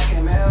like the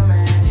fucking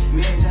mailman.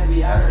 Me and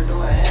JB out here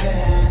doing hand in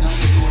hand.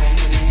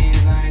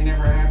 I ain't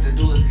never had to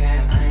do a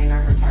scam. I ain't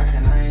never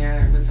typing. I ain't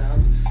had with the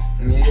uncle.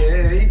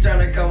 Yeah, he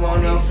tryna come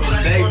on some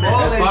big That's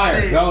ballin'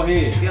 fire. shit. Go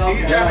ahead. He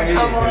tryna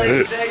come on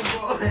this big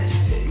ballin'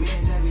 shit. Me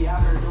and JB out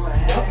here doing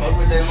hand in hand. Fuck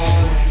with that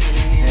homie.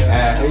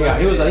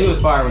 He was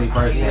fire when he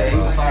first Yeah, he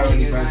was came. fire when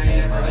he first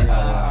came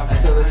out. I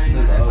still listen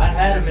to the I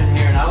had him in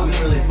here and I wasn't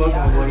really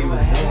fucking with what he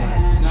was doing.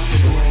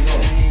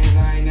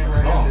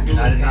 Song, and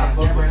I did not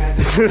fuck with it.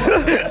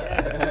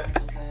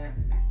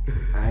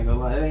 I ain't gonna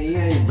lie, he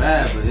ain't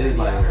bad, but it's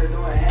like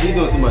he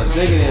doing too much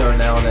singing or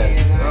now and that.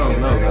 I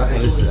don't know, but I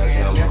can't listen to that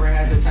shit. Never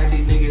had to type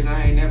these niggas.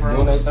 I ain't never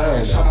Doing that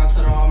thing, Shout out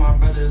to all my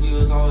brothers. We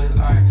was always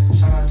alright.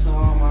 Shout out to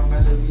all my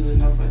brothers. We was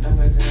known for double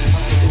grand.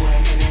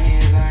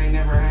 I ain't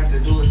never had to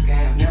do a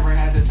scam. Never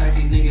had to type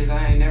these niggas.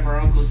 I ain't never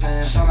Uncle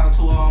Sam. Shout out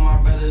to all my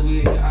brothers.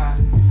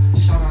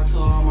 Shout out to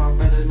all my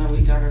brothers. Man,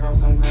 we got it off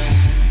them grand.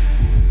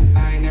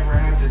 I ain't never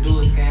had to do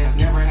a scam.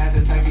 Never had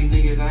to type these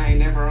niggas. I ain't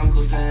never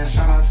Uncle Sam.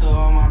 Shout out to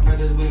all my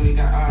brothers when we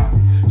got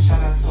shout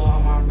out to all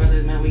my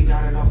brothers, man. We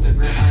got it off the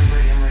grid. I'm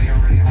ready.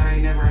 I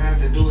ain't never had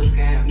to do a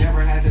scam.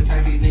 Never had to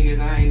type these niggas.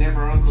 I ain't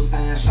never Uncle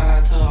Sam. Shout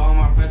out to all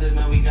my brothers,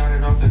 man. We got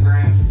it off the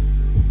gram.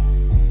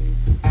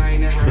 I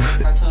ain't never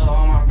had to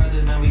all my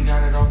brothers, man. We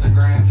got it off the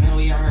gram. Man,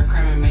 we out here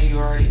cramming, man. You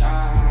already I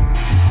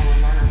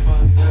was out here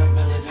fucked up.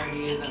 Village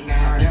junkie is the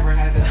man. Never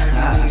had to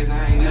type these niggas. I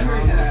ain't never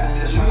Uncle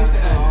Sam. Shout out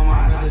to all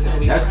my brothers, man.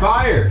 We That's got it off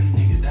fire. these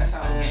niggas. That's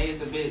how gay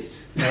is a bitch.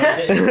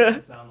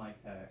 It sound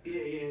like tax.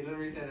 Yeah, let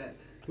me say that.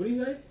 What do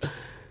you say?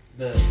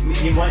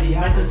 He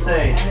meant to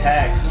say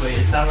tax, but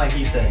it sounded like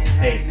he said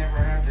take. Never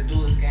had to do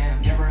a scam.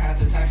 Never had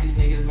to tax these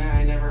niggas, man.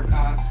 I never had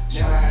to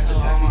tax these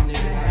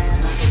niggas. I ain't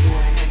never do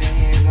it in the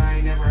hands. I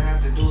ain't never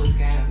had to do a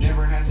scam.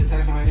 Never had to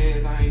tax my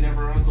heads. I ain't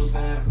never Uncle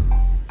Sam.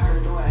 Never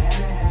doing hand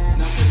in hand.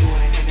 Never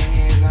doing in the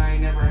hands. I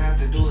ain't never had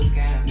to do a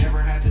scam. Never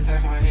had to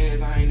tax my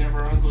heads. I ain't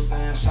never Uncle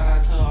Sam. Shout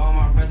out to all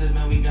my brothers,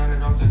 man. We got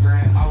it off the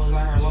gram. I was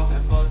out here lost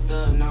and fucked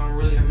up. Now I'm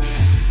really the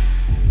man.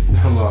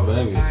 Come on,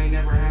 baby. I ain't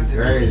never had to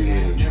Crazy. do a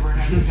scam. Never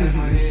had to touch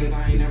my heads. I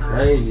ain't never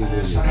Crazy.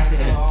 Uncle Sam. Shout out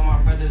to all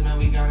my brothers, man.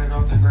 We got it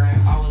off the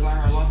gram. I was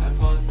out here lost and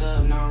fucked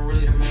up. Now I'm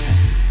really the man.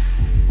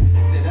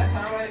 Did that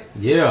sound right?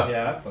 Yeah.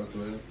 Yeah, I fucked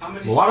with it. How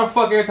many? But why the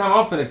fuck every time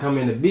I'm finna come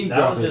in the beat That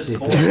dropping was shit? just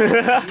four.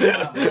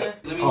 Let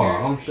me Oh, hear.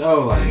 I'm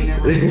sure Let me like.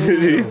 never.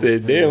 He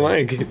said, damn, I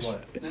ain't get you.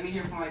 What? Let me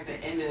hear from like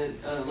the end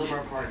of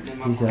Liver part. Then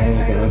my He part. said, I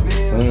ain't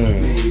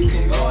gonna You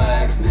can go and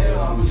ask me,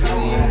 I'm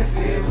really in the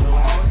field.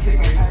 Always keep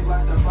some paper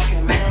like the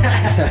fucking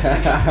mailman.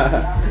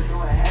 Out here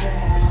doing hand in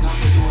hand.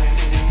 Never doing in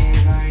the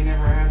hands. I ain't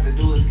never had to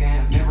do a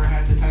scam. Never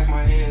had to touch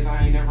my heads.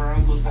 I ain't never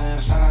Uncle Sam.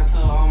 Shout out to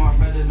all my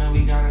brothers, man.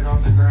 We got it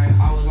off the gram.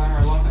 I was out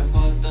here lost and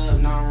fucked up.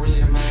 Now I'm really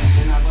the man.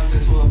 Then I bumped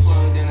into a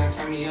plug. Then I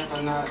turned me up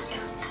a notch.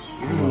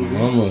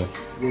 Mama.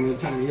 Gonna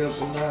turn me up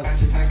a notch. Got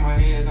to tax my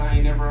heads. I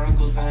ain't never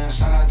Uncle Sam.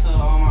 Shout out to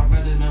all my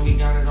brothers, man. We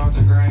got it off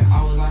the gram.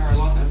 I was out here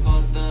lost and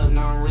fucked up.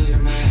 Now I'm really the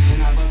man.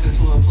 Then I bumped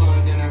into a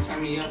plug. Then I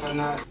turned me up a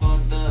notch.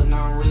 Fucked up.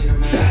 Now I'm really the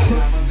man.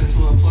 Then I bumped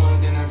into a plug.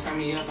 Then I turned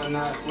me up a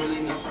notch.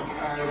 Really no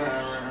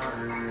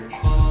fucking.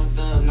 Fucked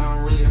up. Now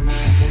I'm really the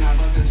man. Then I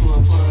bumped into a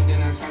plug.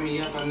 Then I turned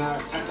me up a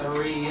notch. At the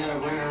re-up.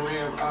 Winning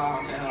red.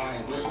 Oh, okay. All right.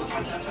 What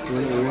concept?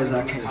 Winning reds,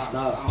 I can't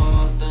stop.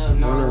 Fucked up.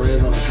 Now I'm really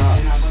the man.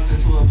 Then I bumped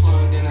into a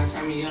plug. Then I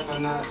turned me up a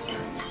notch.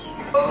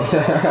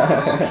 Feeling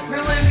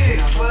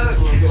it, fuck.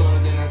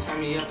 Then I turn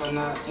me up a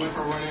notch. Went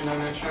from running on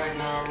the track,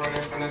 now I'm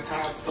running from the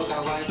cops. Fuck, I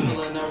like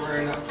pulling over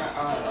in a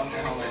fat.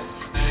 Okay, hold on.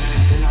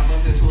 Then I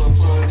bumped into a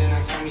plug, then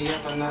I turn me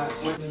up a notch.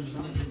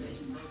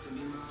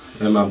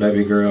 And my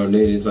baby girl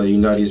needed, so you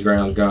know these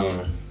grams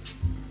gone.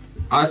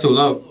 I too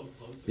low.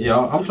 Yeah,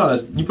 I'm trying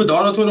to. You put the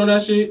auto tune on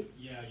that shit?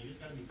 Yeah, you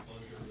just gotta be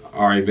closer.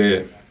 Alright,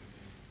 bet.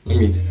 Let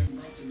me.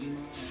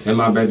 And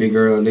my baby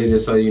girl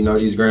needed, so you know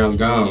these grams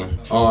gone.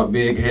 All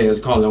big heads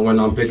calling when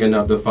I'm picking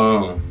up the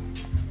phone.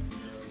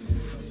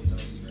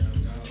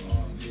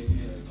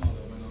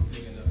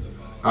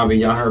 I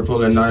be out here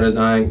pulling nighters,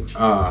 I ain't,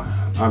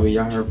 I be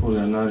out here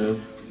pulling nighters.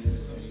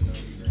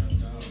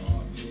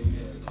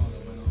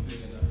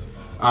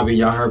 I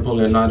be out here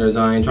pulling nighters,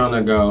 I ain't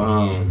tryna go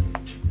home.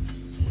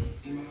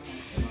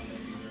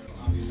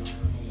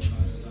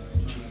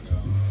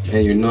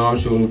 And you know I'm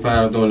shooting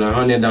fast, doing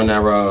 100 down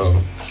that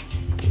road.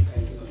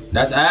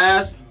 That's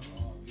ass.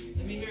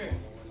 Let me hear it.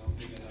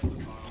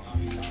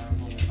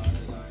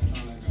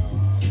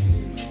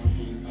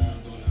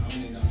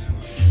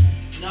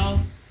 No.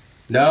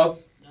 No?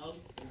 No.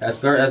 That's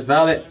good, that's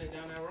valid.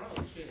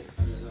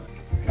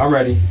 I'm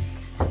ready.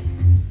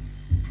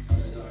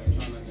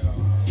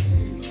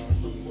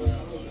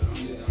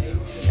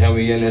 And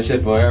we in this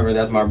shit forever,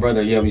 that's my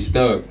brother, yeah, we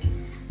stuck.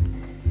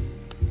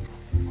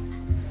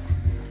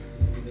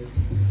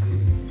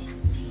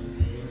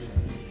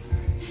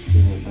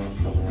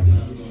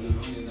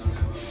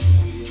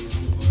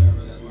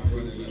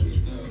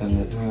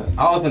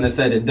 I was gonna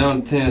say the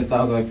dumb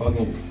 10,000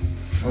 fucking.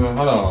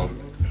 Hold on.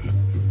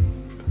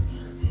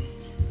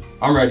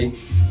 I'm ready.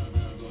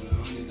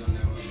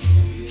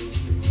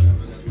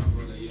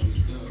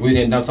 We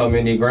didn't dump so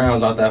many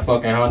grams out that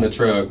fucking Honda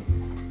truck.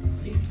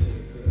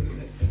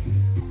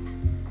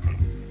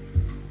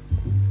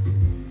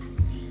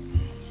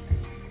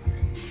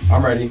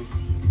 I'm ready.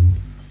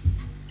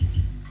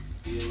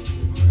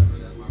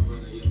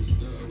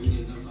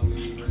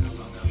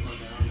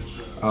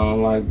 I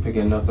don't like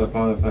picking up the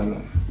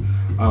phone.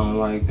 I don't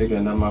like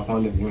picking up my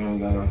phone if you ain't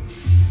got a.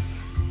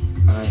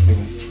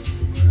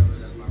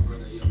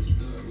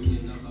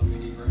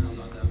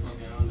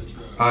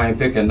 I ain't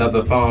picking up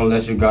the phone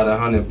unless you got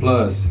 100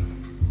 plus.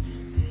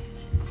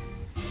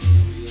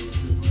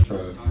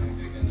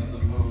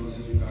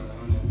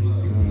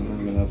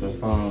 Picking up the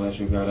phone unless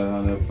you got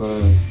 100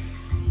 plus.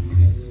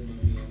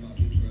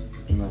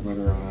 My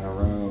brother on that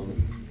road.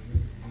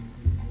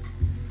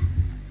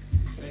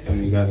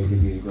 And you gotta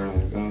get these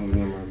grams gone.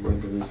 Me and my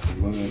brother is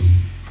some money.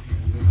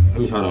 Let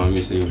me try to let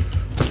me see.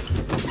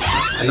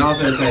 And I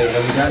was gonna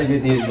say, we gotta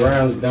get these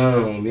grams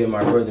down. Me and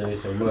my brother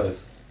is a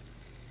must.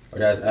 Or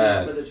that's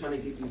ass. My brother trying to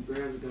get these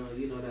grams down,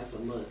 you know that's a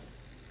must.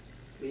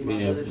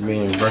 Me and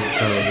bro trying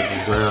to get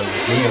these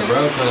grams. Me and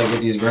bro trying to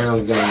get these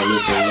grams down.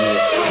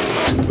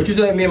 Listen, what you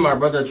say? Me and my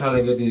brother trying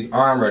to get these.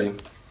 Alright, I'm ready.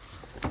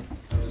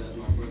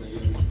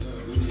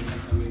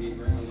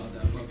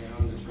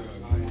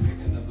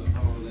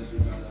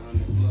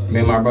 Me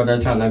and my brother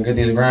trying to get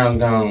these grams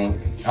down.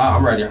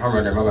 I'm ready. I'm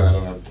ready. My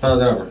bad. Start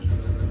it over.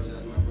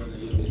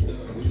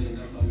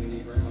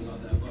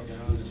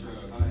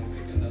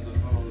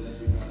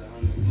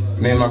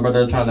 Me and my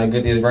brother trying to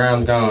get these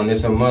grams gone.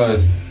 It's a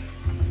must.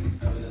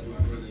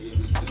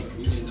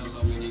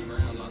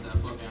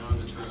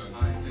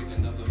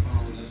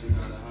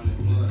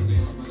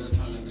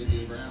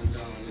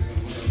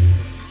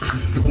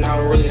 Now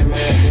I'm really the man,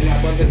 then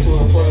I bump into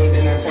a plug,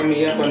 then I turn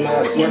me up a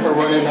notch. Went from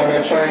running on the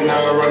track, now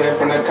I'm running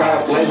from the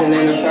cops. Legend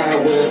in the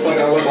 5-wheel,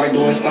 fuck I look like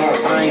doing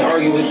stops. I ain't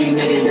argue with these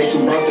niggas, they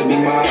too broke to be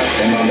mine.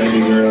 And my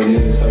baby girl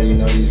needed, so you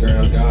know these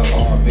grams gone.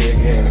 All big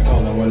hands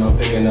calling when I'm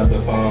picking up the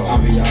phone. I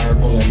be out here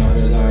pulling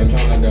nighters, I ain't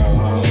tryna go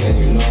home. And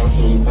you know I'm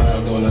shooting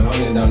fast, doing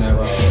 100 down that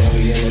road. And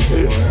we in this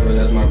shit forever,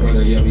 that's my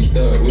brother, yeah, we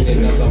stuck. We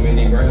didn't have so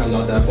many grams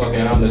off that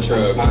fucking Honda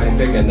truck. I ain't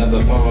picking up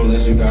the phone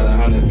unless you got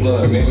 100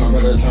 plus. Me and my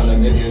brother tryna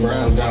get these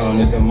grams gone,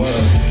 it's a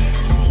must.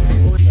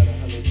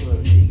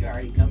 You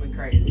already coming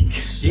crazy.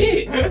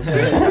 Shit.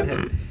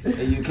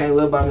 And you can't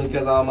live by me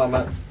because all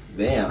my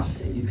damn.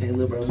 And you can't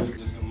live bro.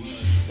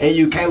 And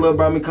you can't live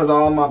by me because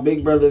all my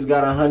big brothers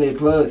got 100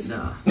 plus.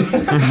 Nah.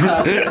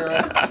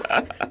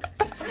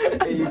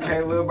 And you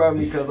can't live by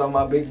me because all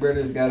my big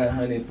brothers got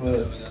 100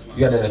 plus.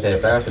 You gotta say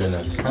it faster than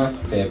that. Huh?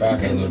 Say it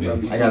faster a little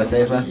bit. I gotta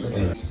say it faster?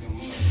 Yeah.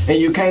 And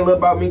you can't live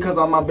by me because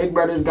all my big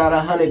brothers got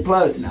 100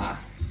 plus. Nah.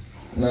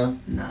 No?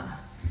 Nah.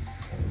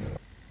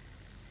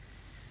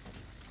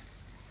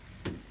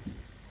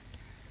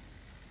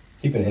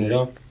 You finna end it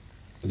off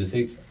with the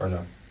 6 or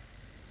no?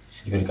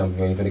 You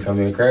finna come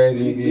in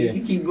crazy? We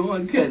can keep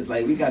going cause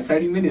like we got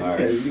 30 minutes All right.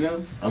 cause you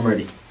know. I'm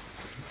ready.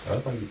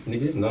 That's like,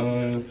 nigga, it's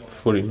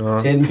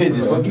 49. 10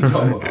 minutes. What you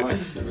talking about?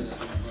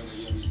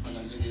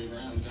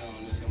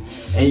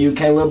 And you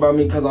can't live by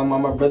me because all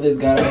my brothers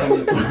got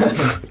 100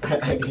 plus.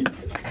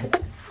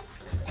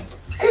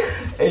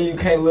 And you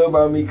can't live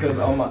by me because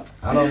all my...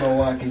 I don't know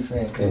why I keep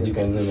saying And you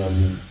can't live by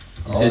me.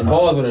 Oh, Just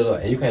pause with it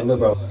like, and you can't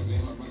live by.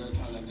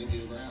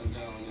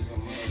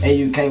 And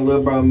you can't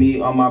live by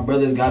me, all my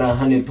brothers got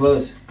 100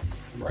 plus.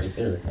 Right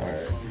there.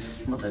 Alright.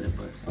 I'm gonna let it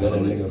bust. Let a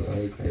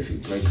nigga. Okay. If you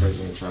play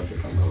crazy in traffic,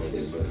 I'm gonna let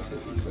it bust.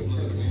 If you play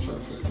crazy in traffic,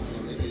 I'm gonna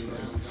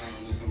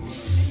let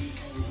it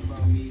bust.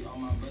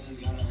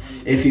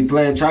 If you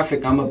play in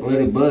traffic, I'm gonna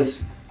let it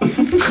bust.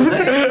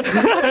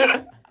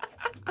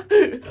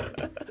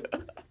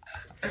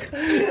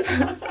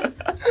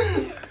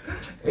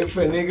 If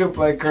a nigga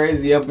play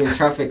crazy up in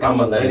traffic,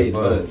 I'ma let it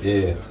bust.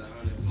 Yeah.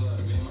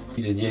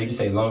 You can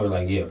say longer,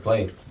 like, yeah,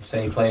 play.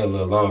 Say play a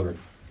little longer.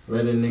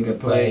 Let a nigga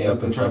play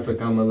up in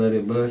traffic, I'ma let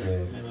it bust.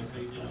 Yeah.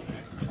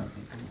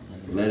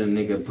 Let a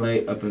nigga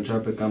play up in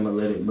traffic, I'ma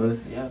let it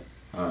bust. Yep.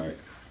 Alright.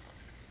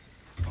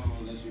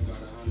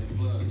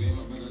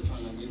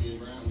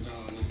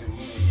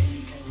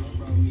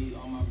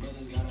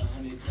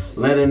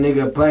 Let a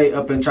nigga play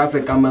up in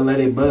traffic, I'ma let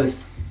it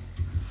bust.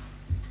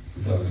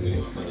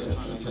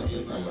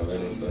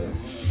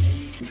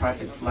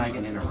 Traffic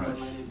flagging in a rush.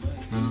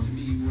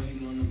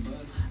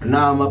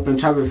 Now I'm up in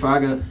traffic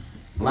flagging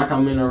like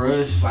I'm in a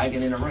rush.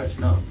 Flagging in a rush,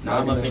 no. Now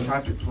I'm up in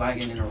traffic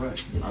flagging in a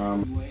rush.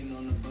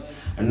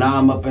 And now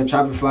I'm up in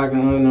traffic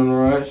flagging in a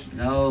rush.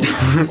 No.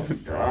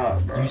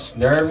 God, bro. You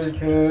nervous,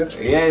 cuz?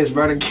 Yes,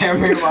 bro, the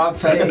camera in my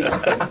face.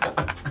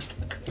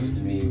 Used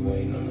to be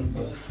waiting on the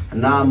bus.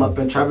 And now I'm up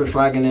in traffic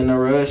flagging in a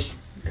rush.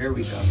 There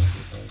we go.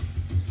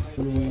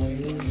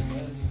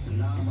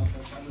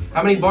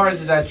 How many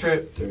bars is that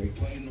trip? 3.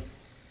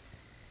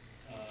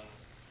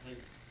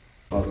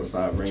 Phones don't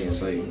start ringing,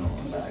 so you know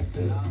I'm backed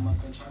up.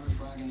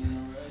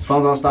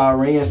 Phones don't start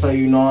ringing, so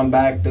you know I'm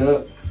backed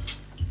up.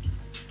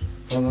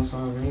 Phones don't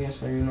start ringing,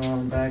 so you know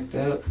I'm backed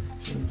up.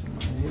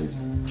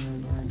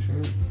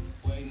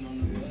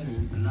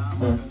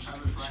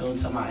 Shooting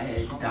to my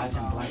head,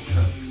 dodging black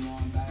trucks.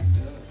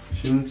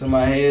 Shooting to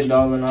my head,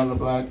 dodging all the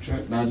black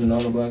truck. Dodging all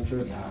the black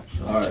trucks? Yeah,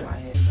 shooting All right. to my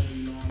head.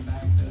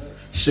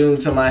 Shooting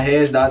to my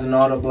head, dodging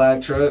all the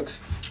black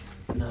trucks.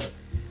 No.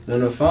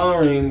 When the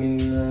phone ring,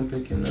 you know I'm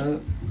picking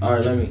up.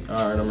 Alright,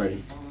 I'm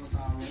ready.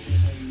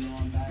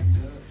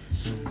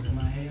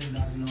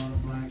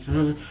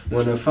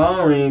 When the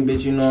phone ring,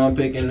 bitch, you know I'm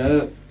picking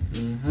up.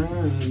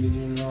 Bitch, you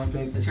know I'm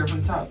picking up. Let's hear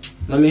from the top.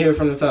 Let me hear it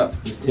from the top.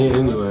 It's 10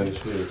 anyway,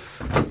 shit.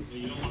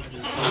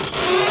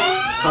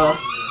 Huh?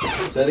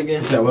 Say it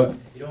again. Say what?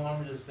 You don't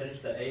want me to just finish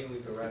the 8 and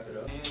we can wrap it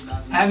up?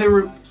 Have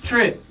it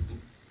trip.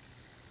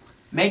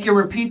 Make it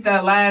repeat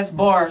that last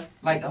bar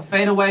like a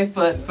fadeaway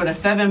for the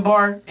 7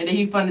 bar, and then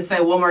he fun to say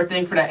one more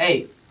thing for the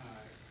 8.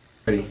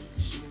 Ready.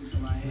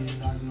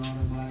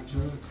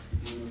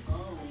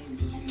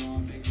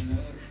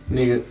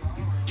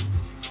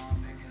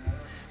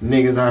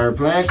 Niggas out here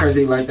playing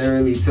crazy like they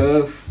really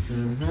tough.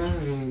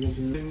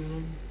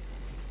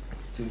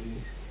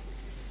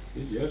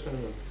 It's your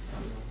song.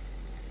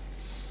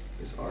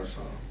 It's our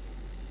song.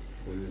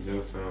 This is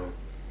your song.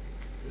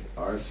 It's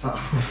our song.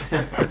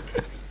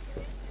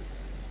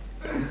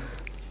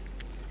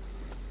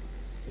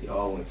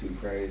 Y'all went too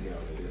crazy on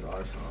it. It's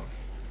our song.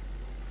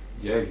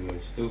 Jackie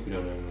went stupid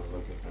on that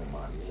motherfucker. Oh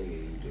my nigga,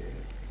 you did.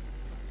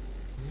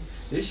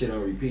 This shit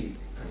on repeat.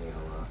 I ain't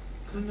gonna lie.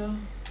 Good enough.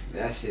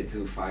 That shit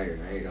too fire.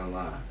 I ain't gonna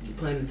lie. You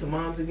playing the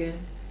Moms again?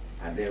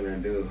 I damn near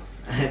do.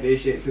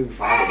 This shit too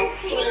fire.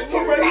 What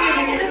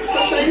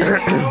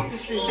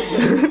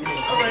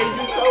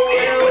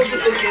you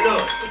cook it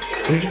up?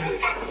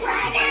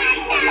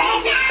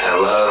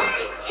 Hello.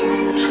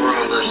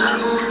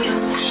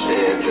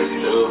 Shit, this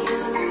dude.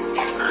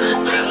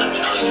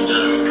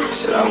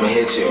 Shit, I'ma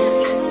hit you.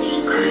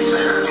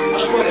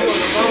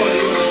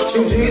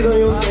 2 G's on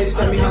your face,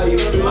 tell me how you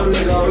feel,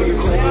 nigga. All you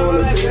claim on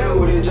the field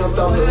with it, jumped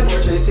off the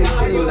porch at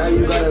 16. Now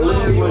you gotta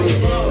live with it.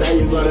 Now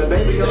you got a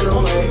baby on the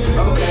way.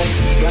 Okay,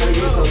 gotta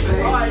get some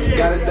pay,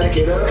 gotta stack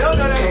it up,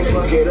 can't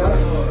fuck it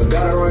up,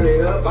 gotta run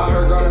it up. I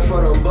heard grinding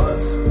for them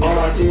bucks. All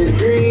I see is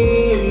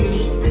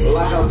green,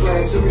 like I'm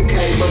playing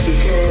 2K, but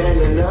 2K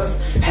ain't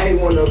enough. Hey,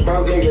 when a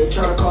broke nigga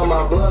tryna call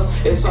my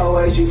bluff, it's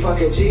always you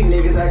fucking cheap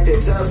niggas acting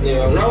tough. You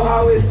don't know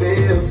how it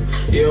feels.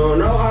 You don't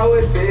know how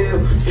it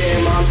feels.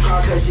 Seeing mom's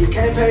car cause she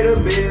can't pay the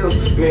bills.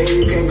 Man,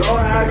 you can go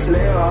and ask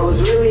Lil. I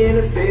was really in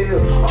the field.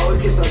 Always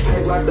kiss a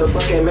peg like the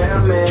fucking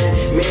mailman.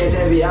 Me and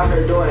JV out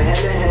here doing hand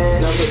in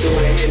hand. Never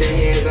doing hand in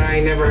hands, I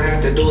ain't never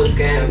had to do a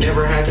scam.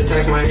 Never had to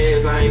touch my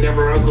hands, I ain't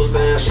never Uncle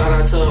Sam. Shout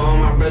out to all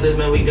my brothers,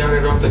 man, we got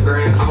it off the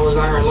gram. I was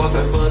out here lost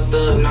and fucked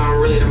up, now I'm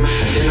really the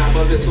man. Then I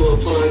bumped into a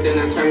plug, then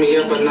I turned me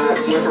up a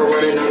notch. Went from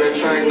running on the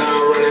track, now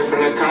I'm running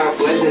from the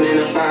cops. Blazing in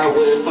a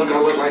 5-wood, fuck I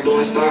look like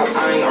doing stop.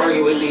 I ain't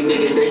argue with these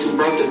niggas, they too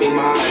broke to be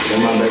mine.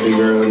 And my baby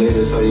girl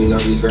niggas, so you know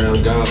these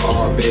grams gone.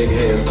 All big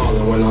heads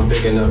calling when I'm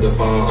picking up the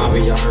phone. I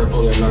be out here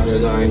pulling up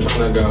cause I ain't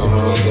tryna go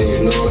home. And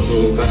you know I'm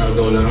shooting fast,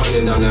 doing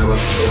 100 down that road.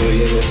 And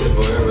we in this shit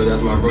forever,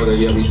 that's my brother,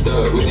 yeah we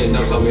stuck. We done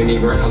done so many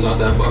grams off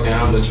that fucking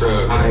Honda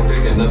truck. I ain't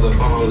picking up the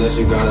phone unless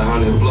you got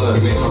 100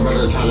 plus. Me and my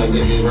brother tryna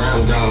get these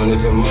grams going,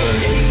 it's a must.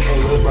 And you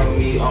can't look from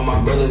me, all my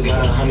brothers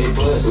got 100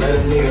 plus. Let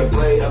a nigga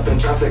play up in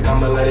traffic,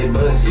 I'ma let it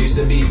bust. Used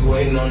to be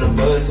waiting on the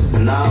bus,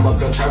 but now I'm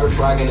up in traffic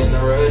flagging in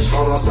the rush.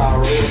 Phones don't start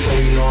ringing, so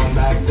you know I'm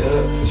backed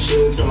up.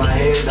 Shooting to my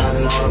head,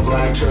 dodging all the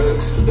black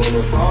trucks. When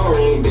the phone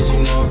ring, bitch, you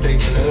know I'm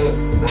picking up.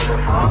 When the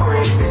phone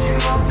ring, bitch, you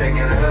know I'm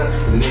picking up.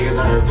 Niggas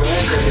out here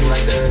playing crazy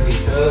like they'll be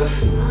tough.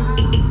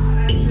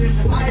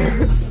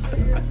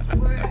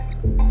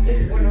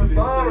 When the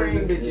phone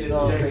ring, bitch, you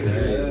know I'm picking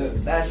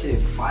up. That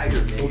shit's fire,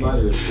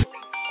 nigga.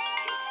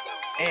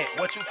 And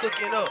what you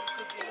cooking up?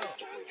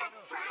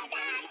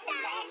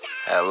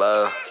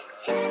 Hello.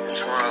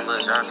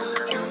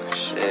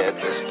 Shit,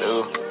 this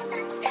dude.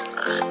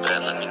 Alright, bet,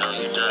 let me know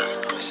you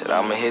done. Shit,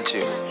 I'ma hit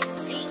you.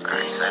 Alright,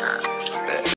 say that.